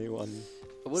had anyone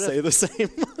say the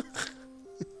same.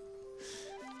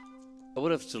 I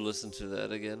would have to listen to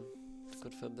that again to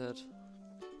confirm that.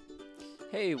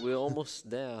 Hey, we're almost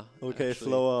there. Okay,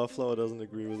 Floa doesn't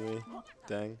agree with me.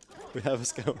 Dang. We have a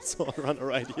Skyward Sword runner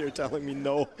right here telling me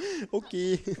no.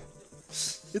 Okay.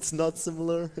 It's not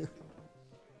similar.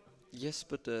 Yes,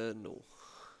 but no.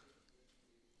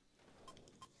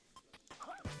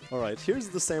 Alright, here's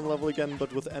the same level again,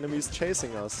 but with enemies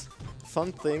chasing us.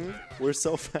 Fun thing, we're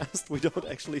so fast we don't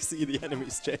actually see the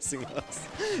enemies chasing us.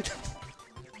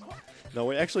 No,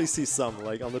 we actually see some,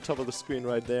 like on the top of the screen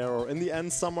right there, or in the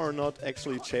end some are not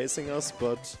actually chasing us,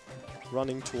 but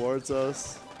running towards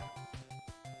us.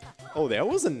 Oh, there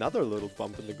was another little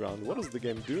bump in the ground. What is the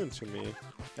game doing to me?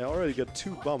 I already got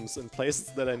 2 bumps in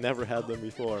places that I never had them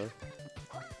before.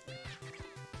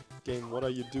 Game, what are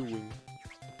you doing?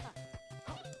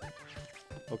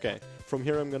 Okay, from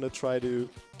here I'm gonna try to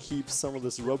keep some of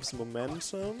this rope's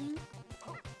momentum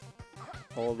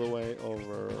all the way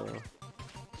over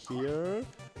here.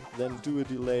 Then do a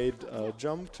delayed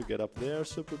jump to get up there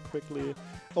super quickly.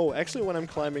 Oh, actually when I'm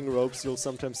climbing ropes you'll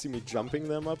sometimes see me jumping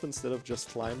them up instead of just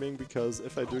climbing, because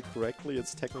if I do it correctly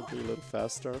it's technically a little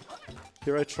faster.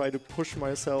 Here I try to push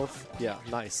myself. Yeah,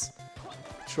 nice.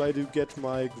 Try to get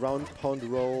my ground pound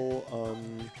roll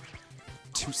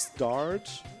to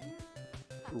start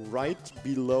right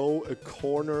below a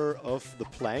corner of the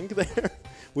plank there,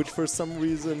 which for some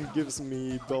reason gives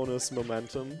me bonus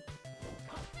momentum.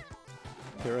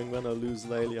 Here I'm gonna lose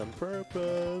Laylee on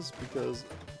purpose, because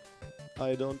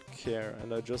I don't care,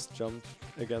 and I just jumped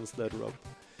against that rope.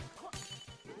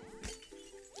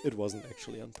 It wasn't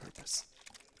actually on purpose.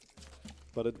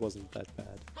 But it wasn't that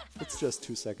bad. It's just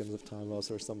 2 seconds of time loss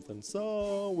or something,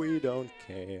 so we don't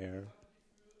care.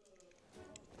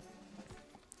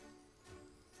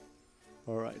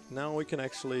 Alright, now we can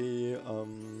actually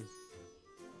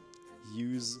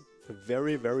use a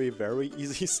very, very, very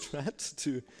easy strat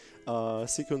to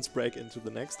sequence break into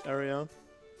the next area.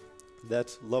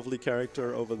 That lovely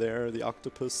character over there, the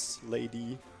octopus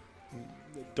lady,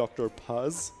 Dr.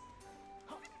 Puz,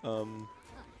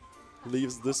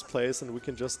 leaves this place and we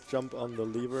can just jump on the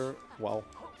lever, wow,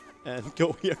 and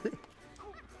go here.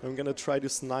 I'm gonna try to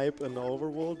snipe an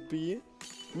overworld bee.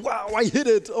 Wow, I hit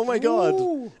it! Oh my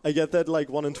god! I get that like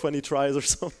 1 in 20 tries or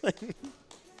something.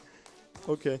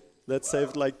 Okay, that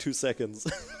saved like 2 seconds.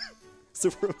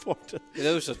 Super important.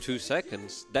 Those are 2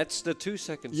 seconds. That's the 2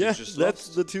 seconds yeah, you just that's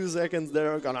lost. the 2 seconds that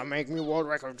are gonna make me world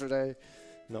record today.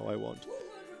 No, I won't.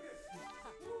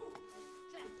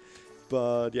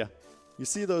 But yeah, you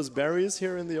see those berries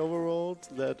here in the overworld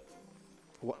that...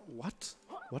 What?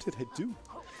 What did I do?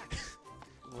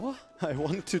 What? I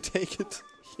want to take it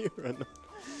here.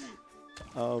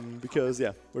 Because,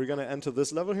 yeah, we're gonna enter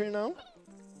this level here now.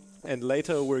 And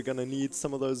later we're gonna need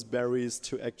some of those berries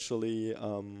to actually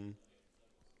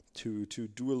to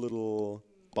do a little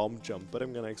bomb jump. But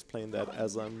I'm gonna explain that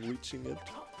as I'm reaching it.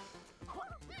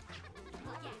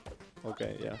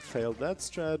 Okay, yeah, failed that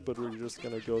strat, but we're just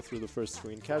gonna go through the first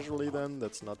screen casually then.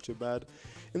 That's not too bad.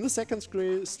 In the second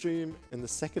in the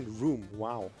second room,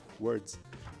 wow, words.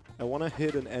 I wanna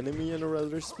hit an enemy in a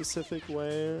rather specific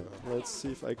way. Let's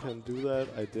see if I can do that.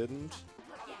 I didn't.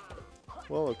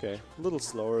 Well, okay, a little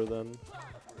slower then.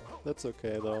 That's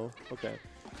okay though. Okay,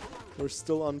 we're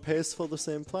still on pace for the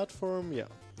same platform. Yeah,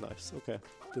 nice. Okay,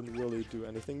 didn't really do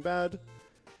anything bad.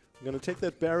 I'm gonna take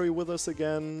that berry with us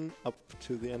again up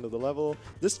to the end of the level.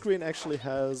 This screen actually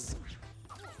has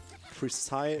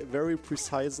very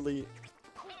precisely,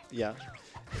 yeah,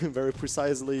 very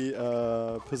precisely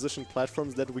positioned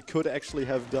platforms that we could actually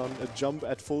have done a jump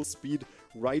at full speed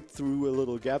right through a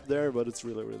little gap there, but it's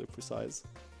really, really precise.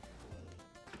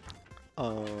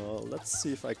 Let's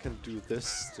see if I can do this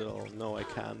still. No, I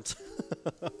can't.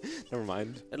 Never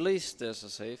mind. At least there's a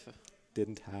save.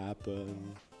 Didn't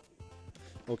happen.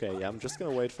 Okay, yeah, I'm just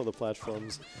gonna wait for the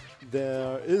platforms.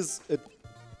 There is a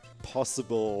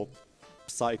possible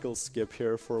cycle skip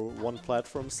here for one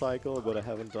platform cycle, but I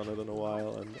haven't done it in a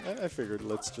while, and I figured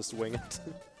let's just wing it.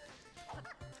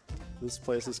 This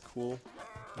place is cool.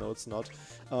 No, it's not.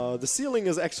 The ceiling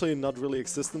is actually not really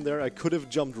existent there. I could have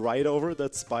jumped right over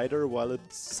that spider while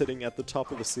it's sitting at the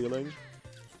top of the ceiling.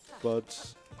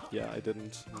 But, yeah, I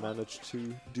didn't manage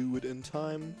to do it in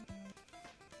time.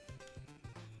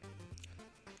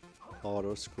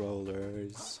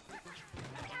 Auto-scrollers.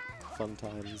 Fun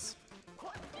times.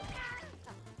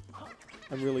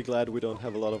 I'm really glad we don't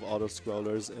have a lot of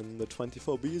auto-scrollers in the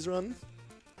 24Bs run.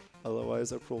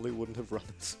 Otherwise, I probably wouldn't have run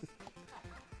it.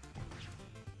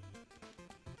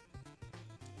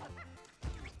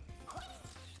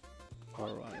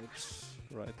 Alright,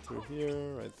 right through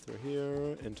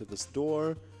here, into this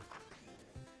door.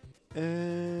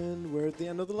 And we're at the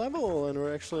end of the level, and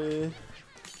we're actually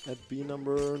at B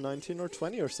number 19 or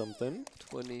 20 or something.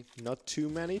 20. Not too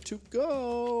many to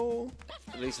go!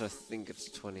 At least I think it's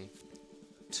 20.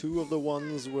 Two of the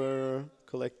ones we're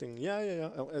collecting... Yeah,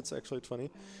 it's actually 20.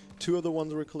 Two of the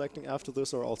ones we're collecting after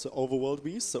this are also overworld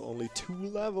beasts, so only 2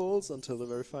 levels until the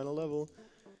very final level.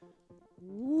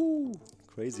 Woo!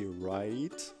 Crazy,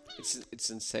 right? It's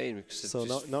insane because so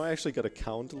now I actually got to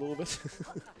count a little bit.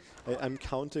 I'm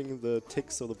counting the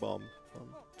ticks of the bomb. 1,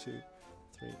 2,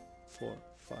 3, 4,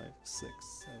 5, 6,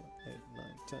 7, 8, 9,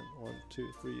 10. 1,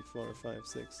 2, 3, 4, 5,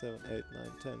 6, 7, 8,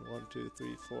 9, 10. 1, 2,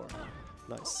 3, 4.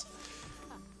 Nice.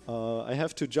 I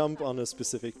have to jump on a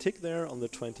specific tick there on the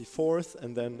 24th,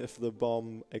 and then if the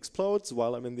bomb explodes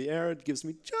while I'm in the air, it gives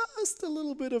me just a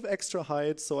little bit of extra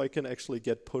height so I can actually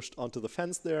get pushed onto the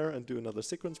fence there and do another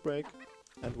sequence break.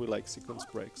 And we like sequence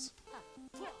breaks.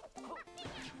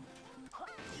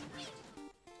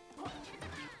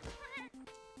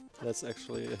 That's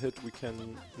actually a hit we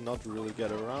can not really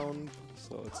get around,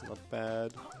 so it's not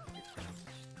bad.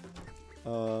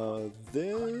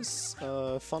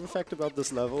 Fun fact about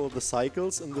this level, the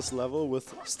cycles in this level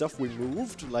with stuff we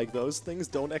moved, like those things,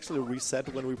 don't actually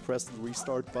reset when we press the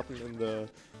restart button in the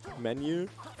menu.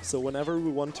 So whenever we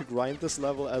want to grind this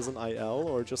level as an IL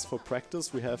or just for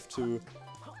practice, we have to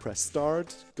press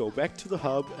start, go back to the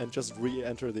hub, and just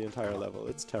re-enter the entire level.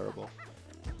 It's terrible.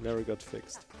 Never got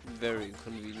fixed. Very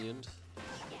inconvenient.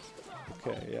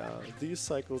 Okay, yeah, these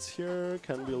cycles here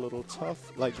can be a little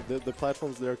tough. Like, the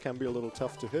platforms there can be a little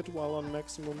tough to hit while on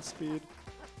maximum speed.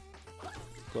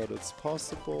 But it's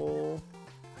possible.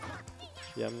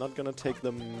 Yeah, I'm not gonna take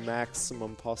the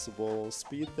maximum possible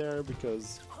speed there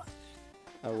because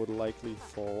I would likely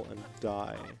fall and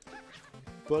die.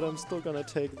 But I'm still gonna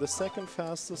take the second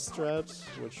fastest strat,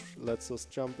 which lets us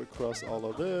jump across all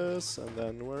of this, and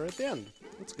then we're at the end.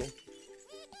 Let's go.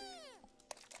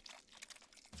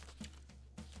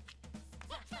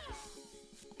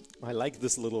 I like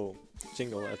this little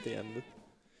jingle at the end.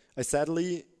 I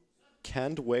sadly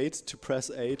can't wait to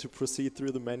press A to proceed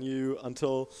through the menu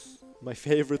until my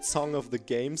favorite song of the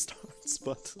game starts,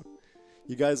 but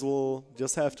you guys will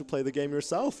just have to play the game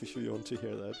yourself if you want to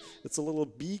hear that. It's a little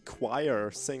bee choir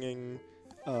singing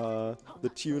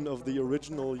the tune of the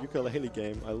original Yooka-Laylee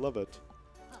game. I love it.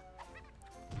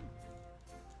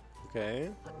 Okay,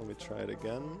 let me try it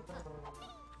again.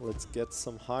 Let's get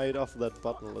some height off that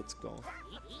button. Let's go.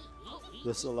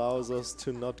 This allows us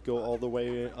to not go all the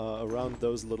way around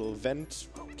those little vent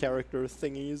character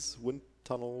thingies, wind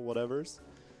tunnel whatevers,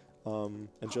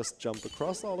 and just jump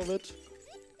across all of it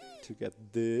to get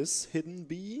this hidden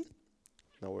bee.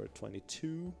 Now we're at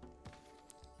 22.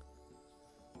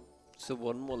 So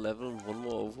one more level and one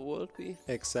more overworld B?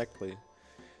 Exactly.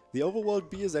 The overworld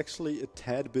B is actually a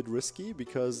tad bit risky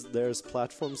because there's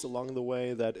platforms along the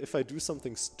way that if I do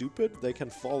something stupid, they can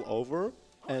fall over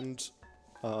and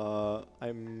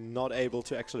I'm not able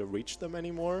to actually reach them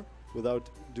anymore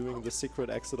without doing the secret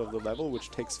exit of the level,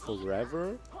 which takes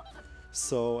forever.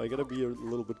 So I gotta be a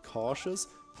little bit cautious.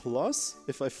 Plus,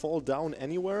 if I fall down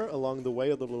anywhere along the way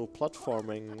of the little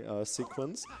platforming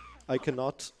sequence, I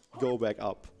cannot go back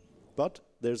up. But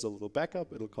there's a little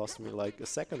backup, it'll cost me like a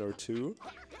second or two.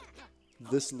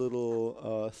 This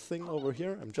little thing over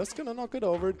here, I'm just gonna knock it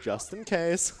over just in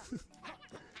case.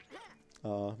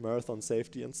 Marathon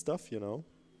safety and stuff, you know.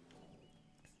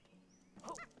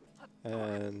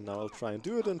 And now I'll try and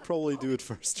do it and probably do it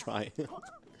first try.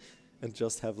 And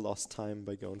just have lost time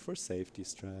by going for safety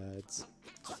strats.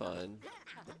 It's fine.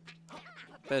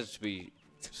 Better to be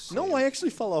safe. No, I actually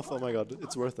fell off. Oh my god,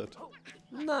 it's worth it.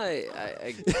 No,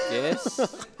 I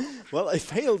guess. Well, I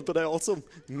failed, but I also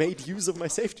made use of my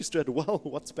safety strat. Well,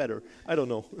 what's better? I don't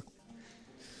know.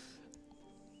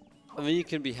 I mean, you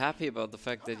can be happy about the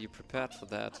fact that you prepared for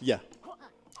that. Yeah,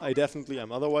 I definitely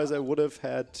am. Otherwise, I would have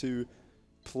had to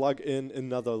plug in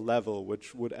another level,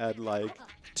 which would add like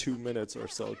 2 minutes or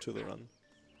so to the run.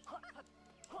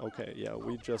 Okay, yeah,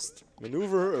 we just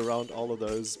maneuver around all of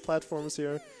those platforms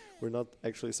here. We're not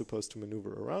actually supposed to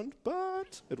maneuver around,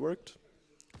 but it worked.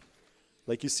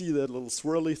 Like you see that little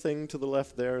swirly thing to the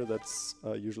left there, that's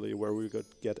usually where we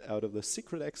get out of the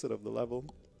secret exit of the level.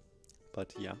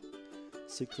 But yeah,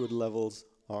 secret levels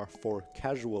are for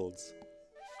casuals.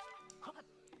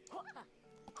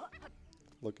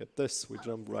 Look at this, we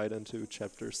jump right into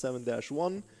chapter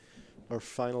 7-1, our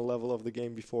final level of the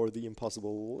game before the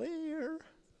impossible lair.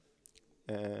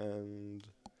 And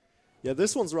yeah,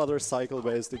 this one's rather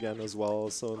cycle-based again as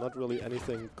well, so not really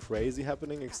anything crazy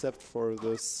happening except for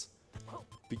this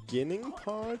beginning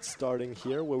part, starting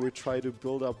here, where we try to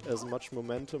build up as much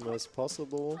momentum as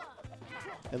possible,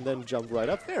 and then jump right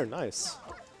up there. Nice.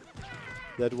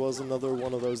 That was another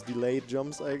one of those delayed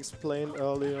jumps I explained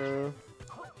earlier.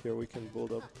 Here we can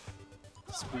build up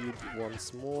speed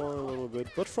once more a little bit,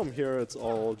 but from here it's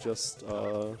all just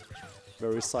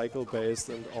very cycle-based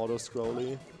and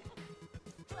auto-scrolly.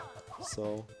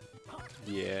 So,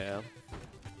 yeah.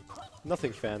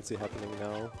 Nothing fancy happening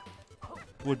now.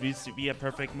 Would this be a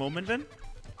perfect moment then?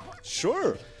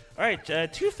 Sure! Alright,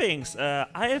 two things.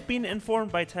 I have been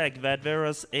informed by Tag that there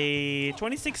is a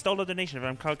 $26 donation, if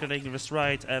I'm calculating this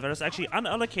right, that is actually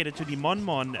unallocated to the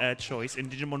Mon choice in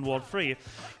Digimon World 3.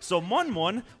 So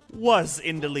Mon was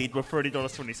in the lead with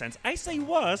 $30.20. I say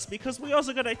was because we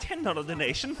also got a $10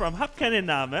 donation from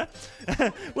Hapkanename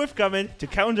with comment to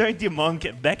counteract the monk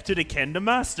back to the Kendo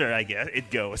Master, I guess it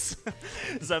goes.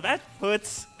 So that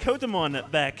puts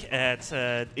Kotamon back at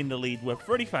in the lead with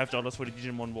 $35 for the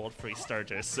Digimon World 3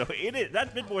 starters. So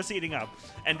that bit was heating up.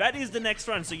 And that is the next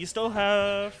run, so you still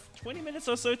have 20 minutes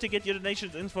or so to get your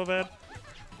donations in for that.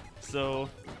 So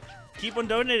keep on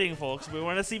donating, folks. We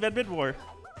want to see that bid war.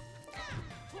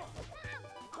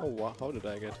 Oh wow, how did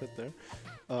I get hit there?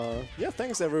 Yeah,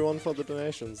 thanks everyone for the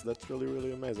donations. That's really,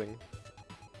 really amazing.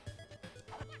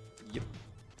 Yep.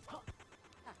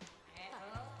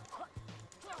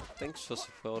 Thanks for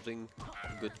supporting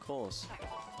a good cause.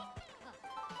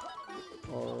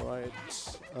 Alright,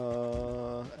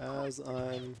 as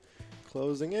I'm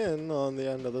closing in on the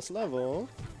end of this level,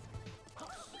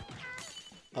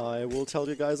 I will tell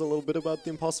you guys a little bit about the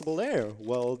Impossible Lair.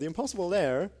 Well, the Impossible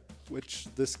Lair, which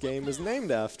this game is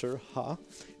named after,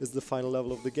 is the final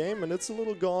level of the game, and it's a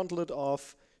little gauntlet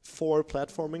of 4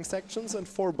 platforming sections and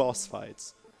 4 boss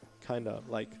fights. Kinda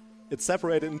like, it's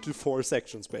separated into 4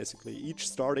 sections basically, each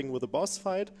starting with a boss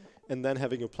fight and then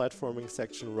having a platforming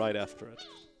section right after it.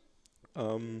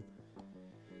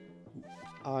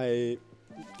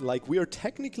 We are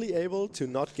technically able to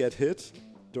not get hit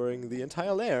during the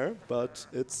entire lair, but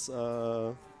it's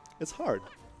hard.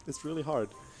 It's really hard.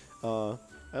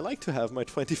 I like to have my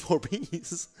 24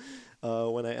 Bs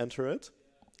when I enter it.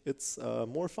 It's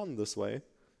more fun this way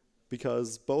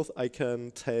because both I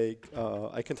can take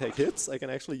hits. I can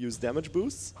actually use damage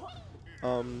boosts,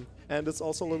 and it's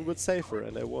also a little bit safer,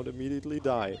 and I won't immediately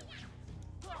die.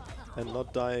 And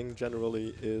not dying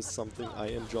generally is something I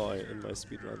enjoy in my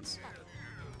speedruns.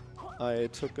 I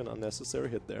took an unnecessary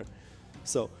hit there.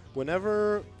 So,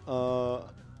 whenever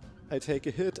I take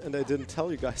a hit and I didn't tell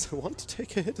you guys I want to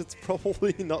take a hit, it's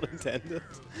probably not intended.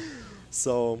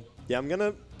 So, yeah, I'm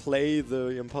gonna play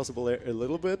the Impossible Lair a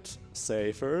little bit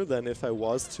safer than if I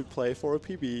was to play for a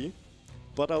PB,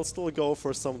 but I'll still go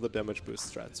for some of the damage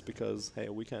boost strats, because, hey,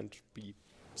 we can't be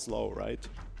slow, right?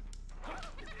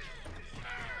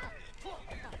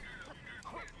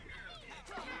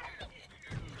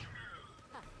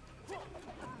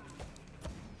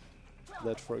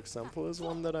 That, for example, is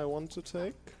one that I want to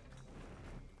take.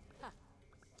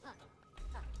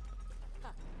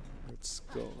 Let's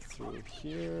go through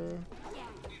here.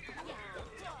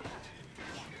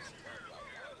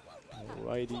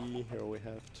 Alrighty, here we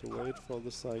have to wait for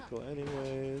the cycle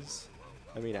anyways.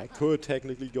 I mean, I could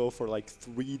technically go for like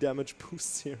 3 damage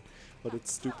boosts here, but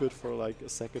it's stupid for like a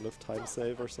second of time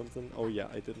save or something. Oh yeah,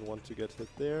 I didn't want to get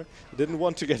hit there. I didn't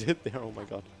want to get hit there, oh my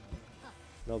god.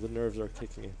 Now the nerves are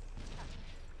kicking in.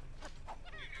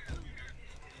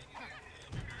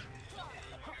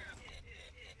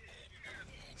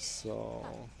 So,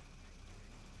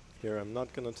 here I'm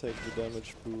not gonna take the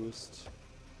damage boost.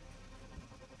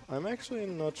 I'm actually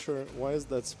not sure, why is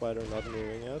that spider not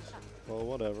moving yet? Well,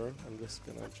 whatever, I'm just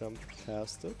gonna jump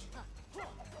past it.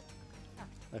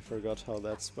 I forgot how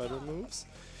that spider moves.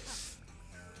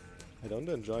 I don't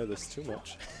enjoy this too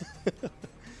much.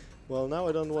 Well, now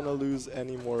I don't want to lose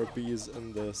any more bees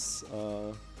in this.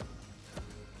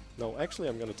 No, actually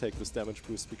I'm gonna take this damage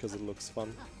boost because it looks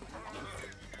fun.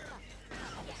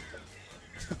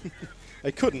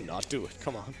 I couldn't not do it,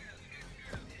 come on.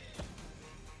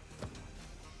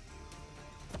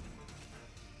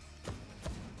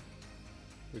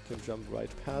 We can jump right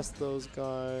past those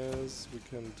guys. We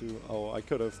can do... Oh, I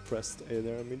could have pressed A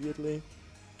there immediately.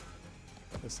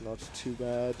 It's not too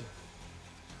bad.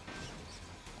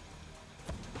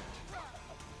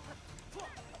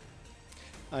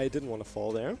 I didn't want to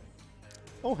fall there.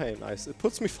 Oh hey, nice. It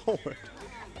puts me forward.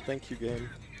 Thank you, game.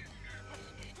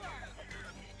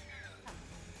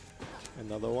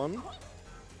 Another one.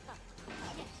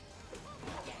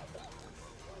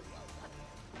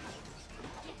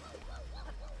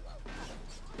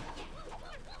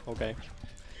 Okay.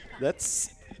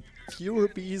 That's fewer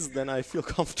bees than I feel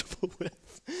comfortable with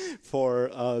for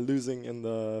losing in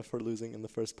the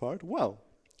first part. Well,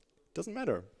 doesn't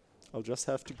matter. I'll just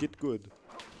have to get good.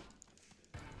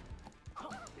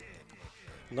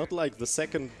 Not like the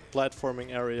second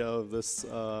platforming area of this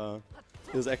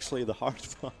is actually the hard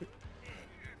part.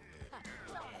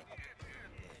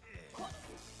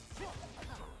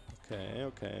 Okay,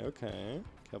 okay, okay.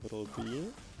 Capital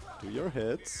B. Do your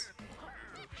hits.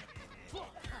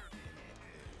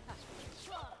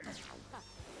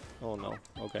 Oh no.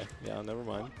 Okay. Yeah, never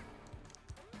mind.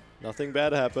 Nothing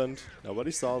bad happened.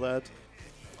 Nobody saw that.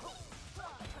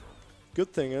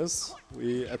 Good thing is,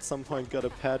 we at some point got a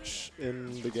patch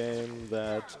in the game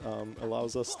that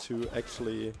allows us to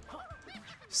actually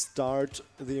start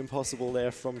the impossible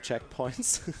Lair from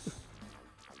checkpoints.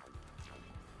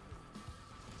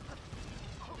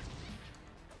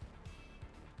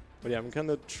 But yeah, I'm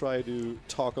gonna try to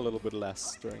talk a little bit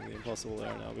less during the impossible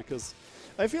Lair now, because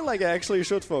I feel like I actually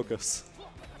should focus.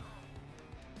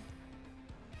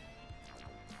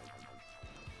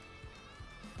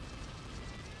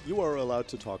 You are allowed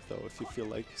to talk though, if you feel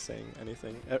like saying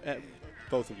anything.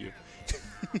 Both of you.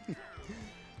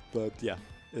 But yeah,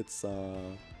 it's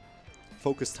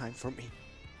focus time for me.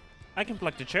 I can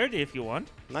plug the charity if you want.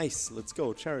 Nice, let's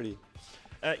go, charity.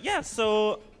 Yeah,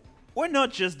 so we're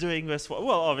not just doing this for,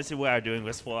 well, obviously we are doing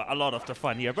this for a lot of the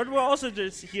fun here, but we're also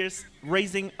just here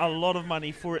raising a lot of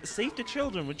money for Save the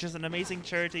Children, which is an amazing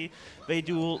charity. They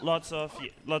do lots of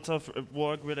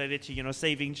work related to, you know,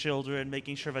 saving children,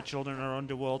 making sure that children around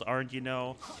the world aren't, you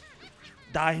know,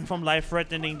 dying from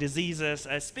life-threatening diseases.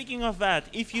 Speaking of that,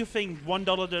 if you think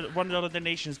 $1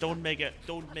 donations don't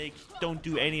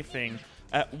do anything,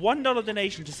 $1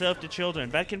 donation to Save the Children,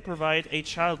 that can provide a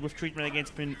child with treatment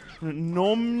against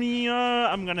pneumonia.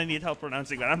 I'm gonna need help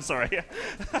pronouncing that, I'm sorry.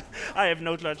 I have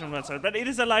no clue on that side, but it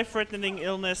is a life-threatening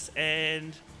illness,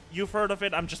 and you've heard of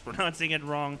it, I'm just pronouncing it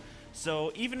wrong.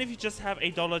 So even if you just have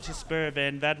 $1 to spare,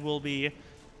 then that will be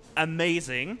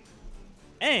amazing.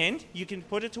 And you can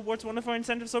put it towards one of our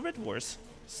incentives or Red Wars.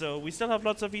 So we still have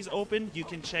lots of these open. You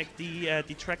can check the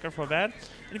tracker for that.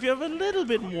 And if you have a little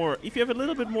bit more,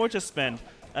 to spend,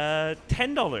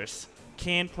 $10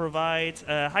 can provide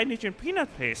high nutrient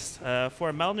peanut paste for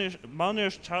a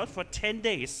malnourished child for 10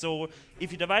 days. So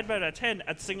if you divide by that 10,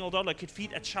 a single dollar could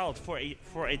feed a child for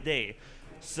a day.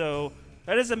 So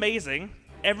that is amazing.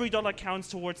 Every dollar counts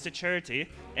towards the charity,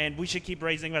 and we should keep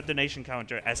raising that donation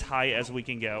counter as high as we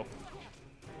can go.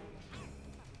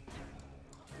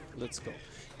 Let's go.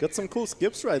 Got some cool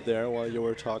skips right there while you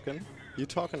were talking. You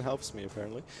talking helps me,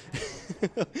 apparently.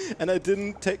 And I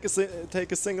didn't take a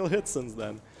single hit since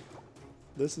then.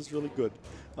 This is really good.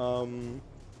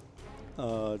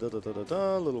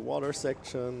 Little water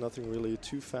section. Nothing really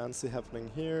too fancy happening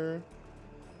here.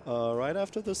 right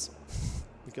after this,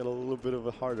 we get a little bit of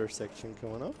a harder section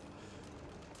coming up.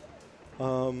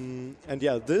 And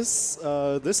yeah, this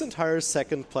entire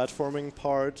second platforming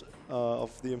part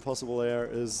of the Impossible Lair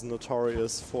is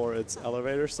notorious for its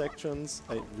elevator sections.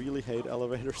 I really hate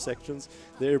elevator sections.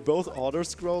 They're both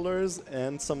auto-scrollers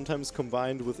and sometimes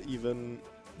combined with even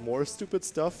more stupid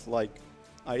stuff like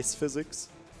ice physics.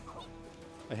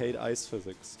 I hate ice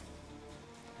physics.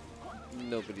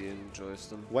 Nobody enjoys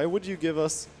them. Why would you give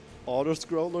us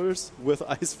auto-scrollers with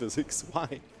ice physics?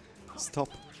 Why? Stop.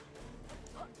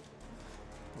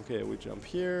 Okay, we jump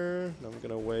here. Now I'm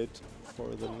gonna wait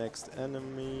for the next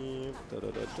enemy.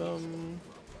 Da-da-da-dum.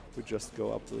 We just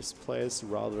go up this place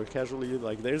rather casually.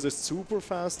 Like, there's a super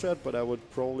fast strat, but I would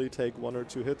probably take 1 or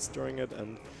 2 hits during it,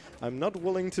 and I'm not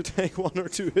willing to take 1 or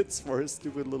 2 hits for a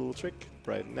stupid little trick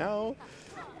right now.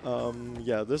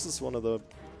 Yeah, this is one of the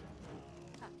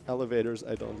elevators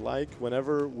I don't like.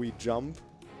 Whenever we jump,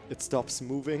 it stops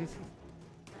moving.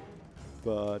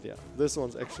 But yeah, this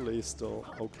one's actually still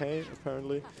okay,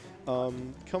 apparently.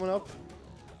 Coming up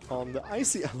on the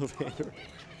icy elevator,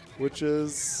 which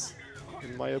is,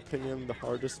 in my opinion, the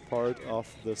hardest part of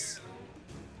this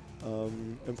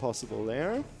Impossible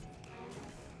Lair.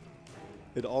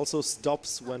 It also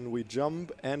stops when we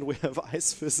jump, and we have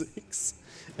ice physics.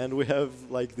 And we have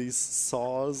like these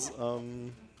saws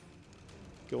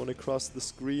going across the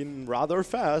screen rather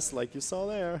fast, like you saw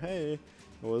there. Hey,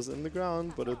 it was in the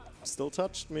ground, but it still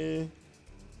touched me.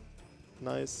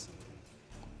 Nice.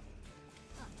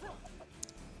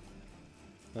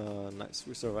 Nice,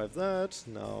 we survived that.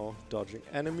 Now dodging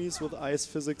enemies with ice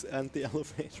physics and the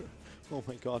elevator. Oh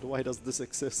my god, why does this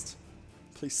exist?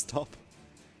 Please stop.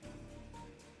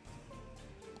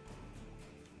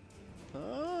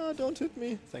 Ah, don't hit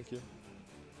me. Thank you.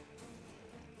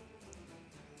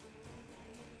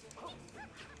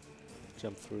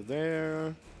 Jump through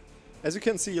there. As you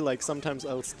can see, like, sometimes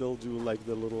I'll still do like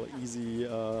the little easy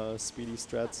speedy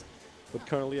strats, but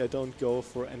currently I don't go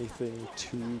for anything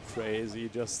too crazy,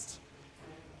 just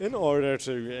in order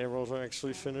to be able to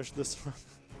actually finish this run.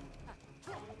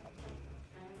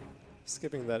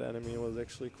 Skipping that enemy was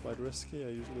actually quite risky. I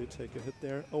usually take a hit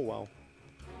there. Oh wow.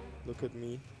 Look at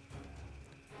me.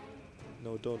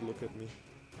 No, don't look at me.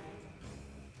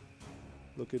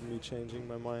 Look at me changing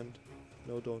my mind.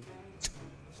 No, don't.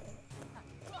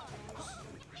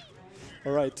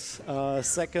 Alright,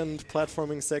 second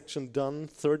platforming section done.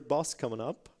 Third boss coming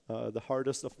up. The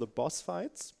hardest of the boss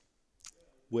fights,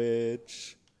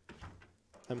 which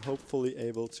I'm hopefully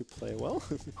able to play well.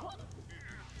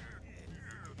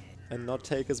 And not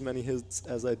take as many hits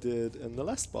as I did in the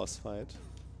last boss fight.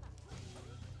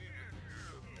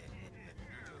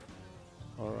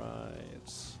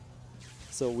 Alright.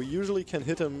 So we usually can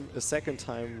hit him a second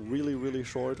time really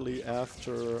shortly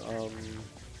after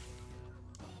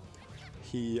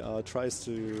he tries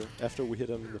to, after we hit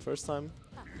him the first time.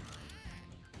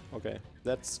 Okay,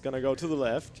 that's gonna go to the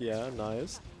left. Yeah,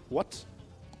 nice. What?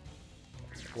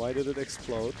 Why did it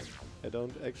explode? I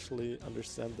don't actually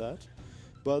understand that.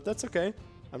 But that's okay.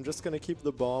 I'm just gonna keep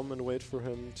the bomb and wait for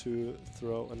him to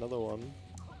throw another one.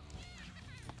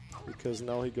 Because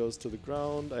now he goes to the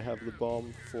ground. I have the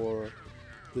bomb for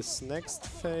this next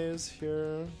phase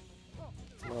here.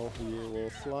 Now he will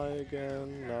fly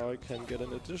again. Now I can get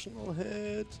an additional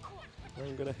hit.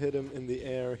 I'm gonna hit him in the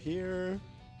air here.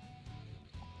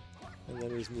 And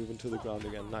then he's moving to the ground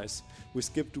again. Nice. We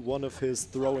skipped one of his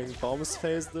throwing bombs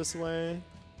phase this way.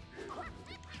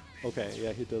 Okay,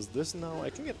 yeah, he does this now.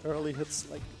 I can get early hits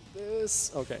like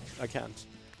this. Okay, I can't.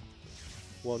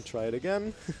 Won't try it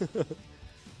again.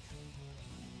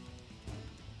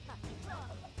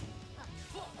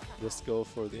 Just go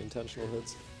for the intentional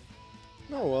hits.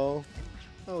 No, well,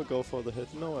 I'll go for the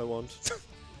hit. No, I won't.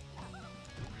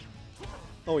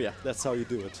 Oh yeah, that's how you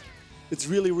do it. It's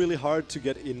really hard to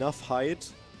get enough height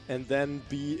and then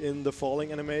be in the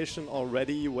falling animation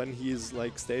already when he's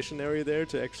like stationary there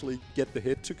to actually get the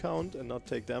hit to count and not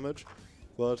take damage.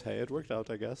 But hey, it worked out,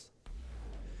 I guess.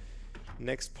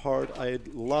 Next part I'd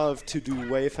love to do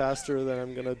way faster than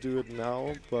I'm gonna do it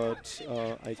now, but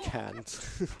I can't.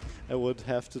 I would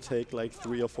have to take like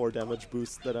 3 or 4 damage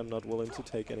boosts that I'm not willing to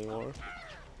take anymore.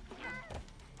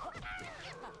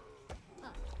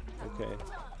 Okay,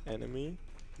 enemy,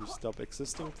 you stop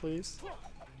existing, please.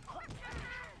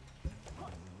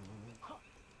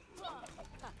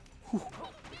 Whew.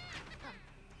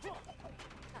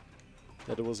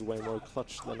 That was way more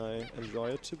clutch than I enjoy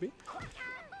it to be.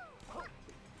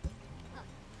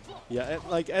 Yeah,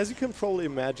 like, as you can probably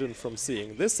imagine from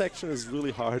seeing, this section is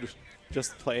really hard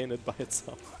just playing it by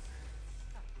itself.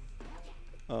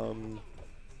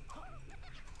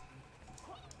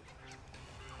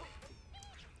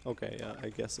 Okay, yeah, I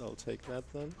guess I'll take that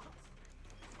then.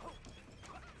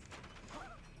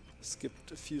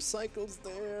 Skipped a few cycles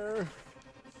there.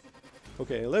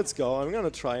 Okay, let's go. I'm gonna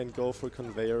try and go for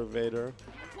Conveyor Vader.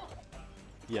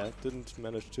 Yeah, didn't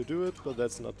manage to do it, but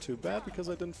that's not too bad because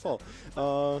I didn't fall.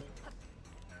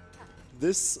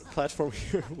 This platform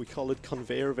here, we call it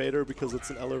Conveyor Vader because it's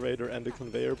an elevator and a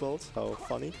conveyor belt. How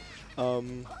funny.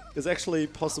 It's actually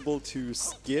possible to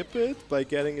skip it by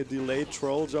getting a delayed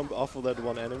troll jump off of that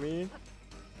one enemy.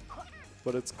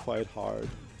 But it's quite hard.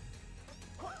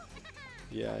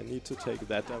 Yeah, I need to take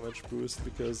that damage boost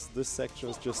because this section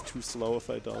is just too slow if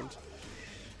I don't.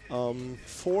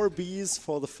 4 Bs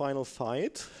for the final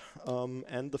fight,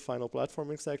 and the final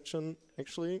platforming section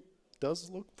actually does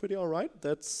look pretty alright.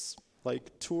 That's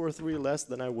like 2 or 3 less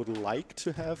than I would like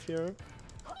to have here.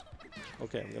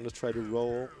 Okay, I'm gonna try to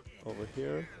roll over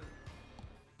here.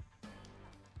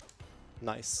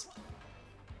 Nice.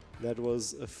 That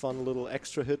was a fun little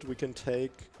extra hit we can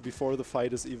take before the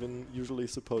fight is even usually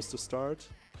supposed to start.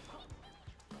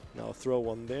 Now throw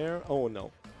one there. Oh no.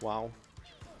 Wow.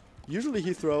 Usually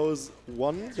he throws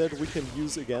one that we can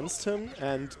use against him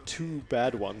and 2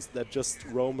 bad ones that just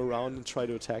roam around and try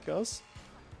to attack us.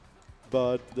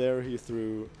 But there he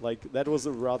threw, like, that was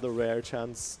a rather rare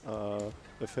chance of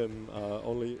him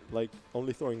only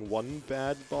throwing 1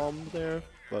 bad bomb there.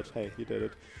 But hey, he did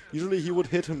it. Usually he would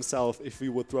hit himself if we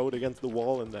would throw it against the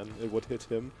wall and then it would hit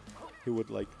him. He would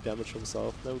like damage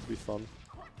himself. That would be fun.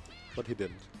 But he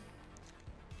didn't.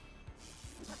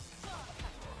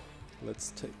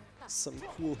 Let's take some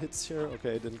cool hits here.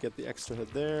 Okay, I didn't get the extra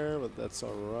hit there, but that's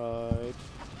alright.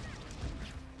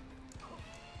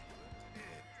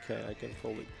 Okay, I can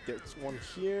probably get one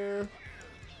here.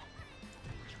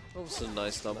 That was a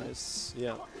nice double. Nice,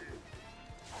 yeah.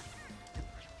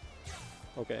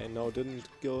 Okay, no, didn't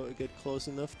get close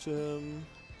enough to him.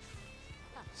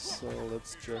 So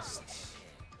let's just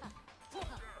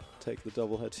take the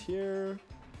double hit here.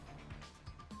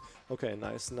 Okay,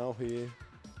 nice. Now he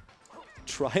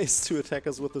tries to attack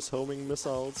us with his homing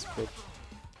missiles, but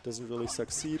doesn't really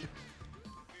succeed.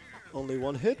 Only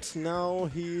 1 hit. Now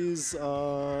he's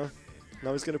gonna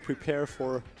prepare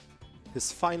for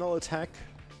his final attack.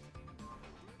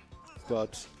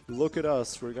 But look at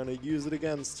us, we're gonna use it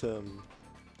against him.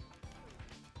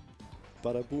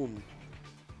 Bada boom.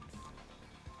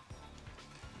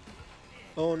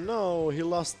 Oh no, he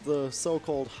lost the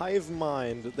so-called hive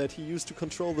mind that he used to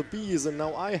control the bees, and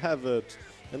now I have it.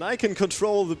 And I can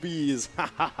control the bees.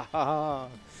 Ha ha ha ha.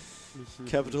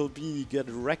 Capital B, get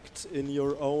wrecked in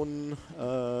your own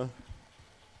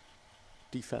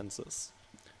defenses.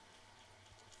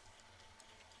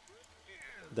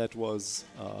 That was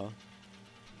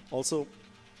also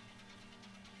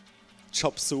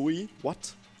Chop Suey.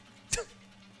 What?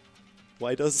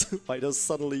 Why does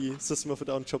suddenly System of a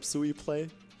Down Chop Suey play?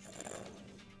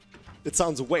 It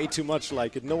sounds way too much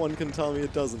like it. No one can tell me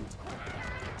it doesn't.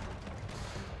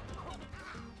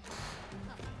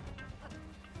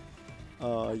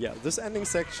 Yeah, this ending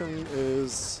section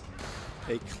is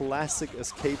a classic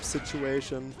escape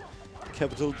situation.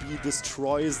 Capital B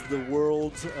destroys the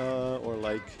world, or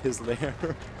like his lair,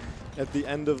 at the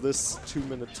end of this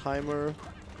 2-minute timer.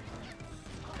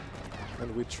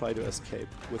 And we try to escape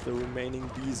with the remaining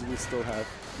bees we still have.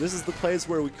 This is the place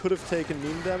where we could have taken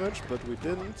mean damage, but we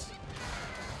didn't.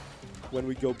 When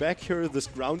we go back here, this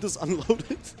ground is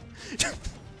unloaded.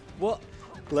 What?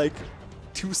 Like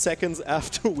 2 seconds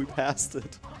after we passed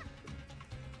it.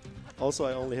 Also,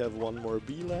 I only have 1 more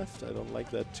bee left. I don't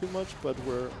like that too much, but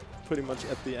we're pretty much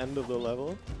at the end of the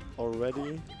level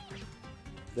already.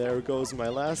 There goes my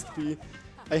last bee.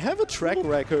 I have a track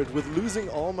record with losing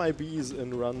all my bees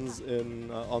in runs in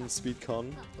on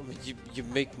SpeedCon. You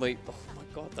make my... Oh my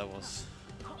god, that was...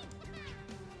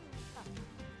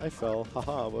 I fell,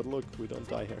 haha, but look, we don't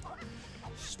die here.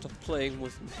 Stop playing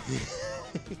with me.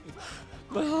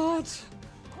 My heart!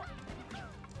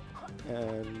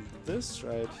 And this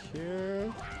right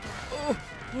here... Oh,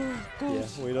 god.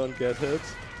 Yeah, we don't get hit.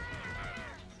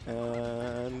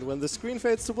 And when the screen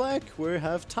fades to black, we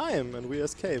have time and we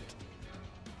escaped.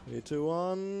 3, 2,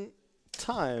 1,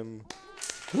 time.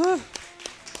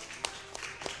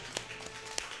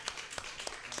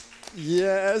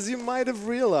 Yeah, as you might have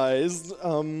realized,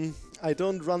 I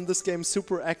don't run this game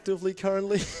super actively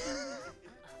currently.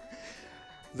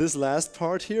 This last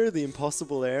part here, the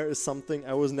impossible lair, is something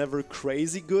I was never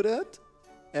crazy good at,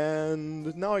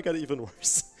 and now I got even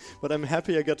worse. But I'm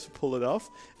happy I got to pull it off,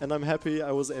 and I'm happy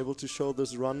I was able to show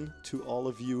this run to all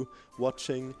of you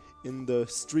watching in the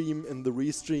stream, in the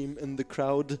restream, in the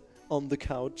crowd, on the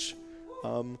couch.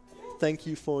 Thank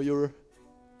you for your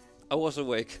I was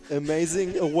awake.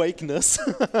 Amazing awakeness.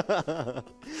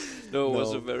 No, it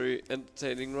was a very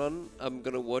entertaining run. I'm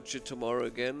gonna watch it tomorrow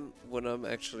again when I'm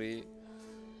actually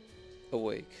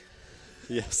awake.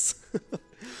 Yes.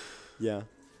 Yeah.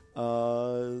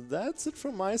 That's it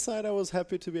from my side. I was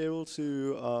happy to be able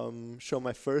to show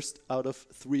my first out of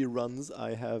 3 runs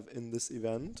I have in this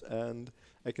event, and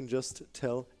I can just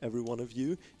tell every one of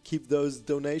you, keep those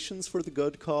donations for the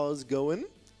good cause going,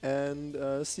 and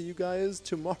see you guys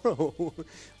tomorrow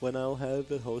when I'll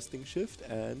have a hosting shift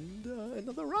and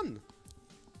another run.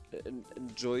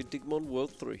 Enjoy Digimon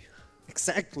World 3.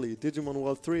 Exactly, Digimon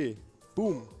World 3.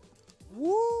 Boom.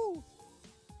 Woo!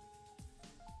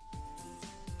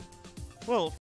 Well,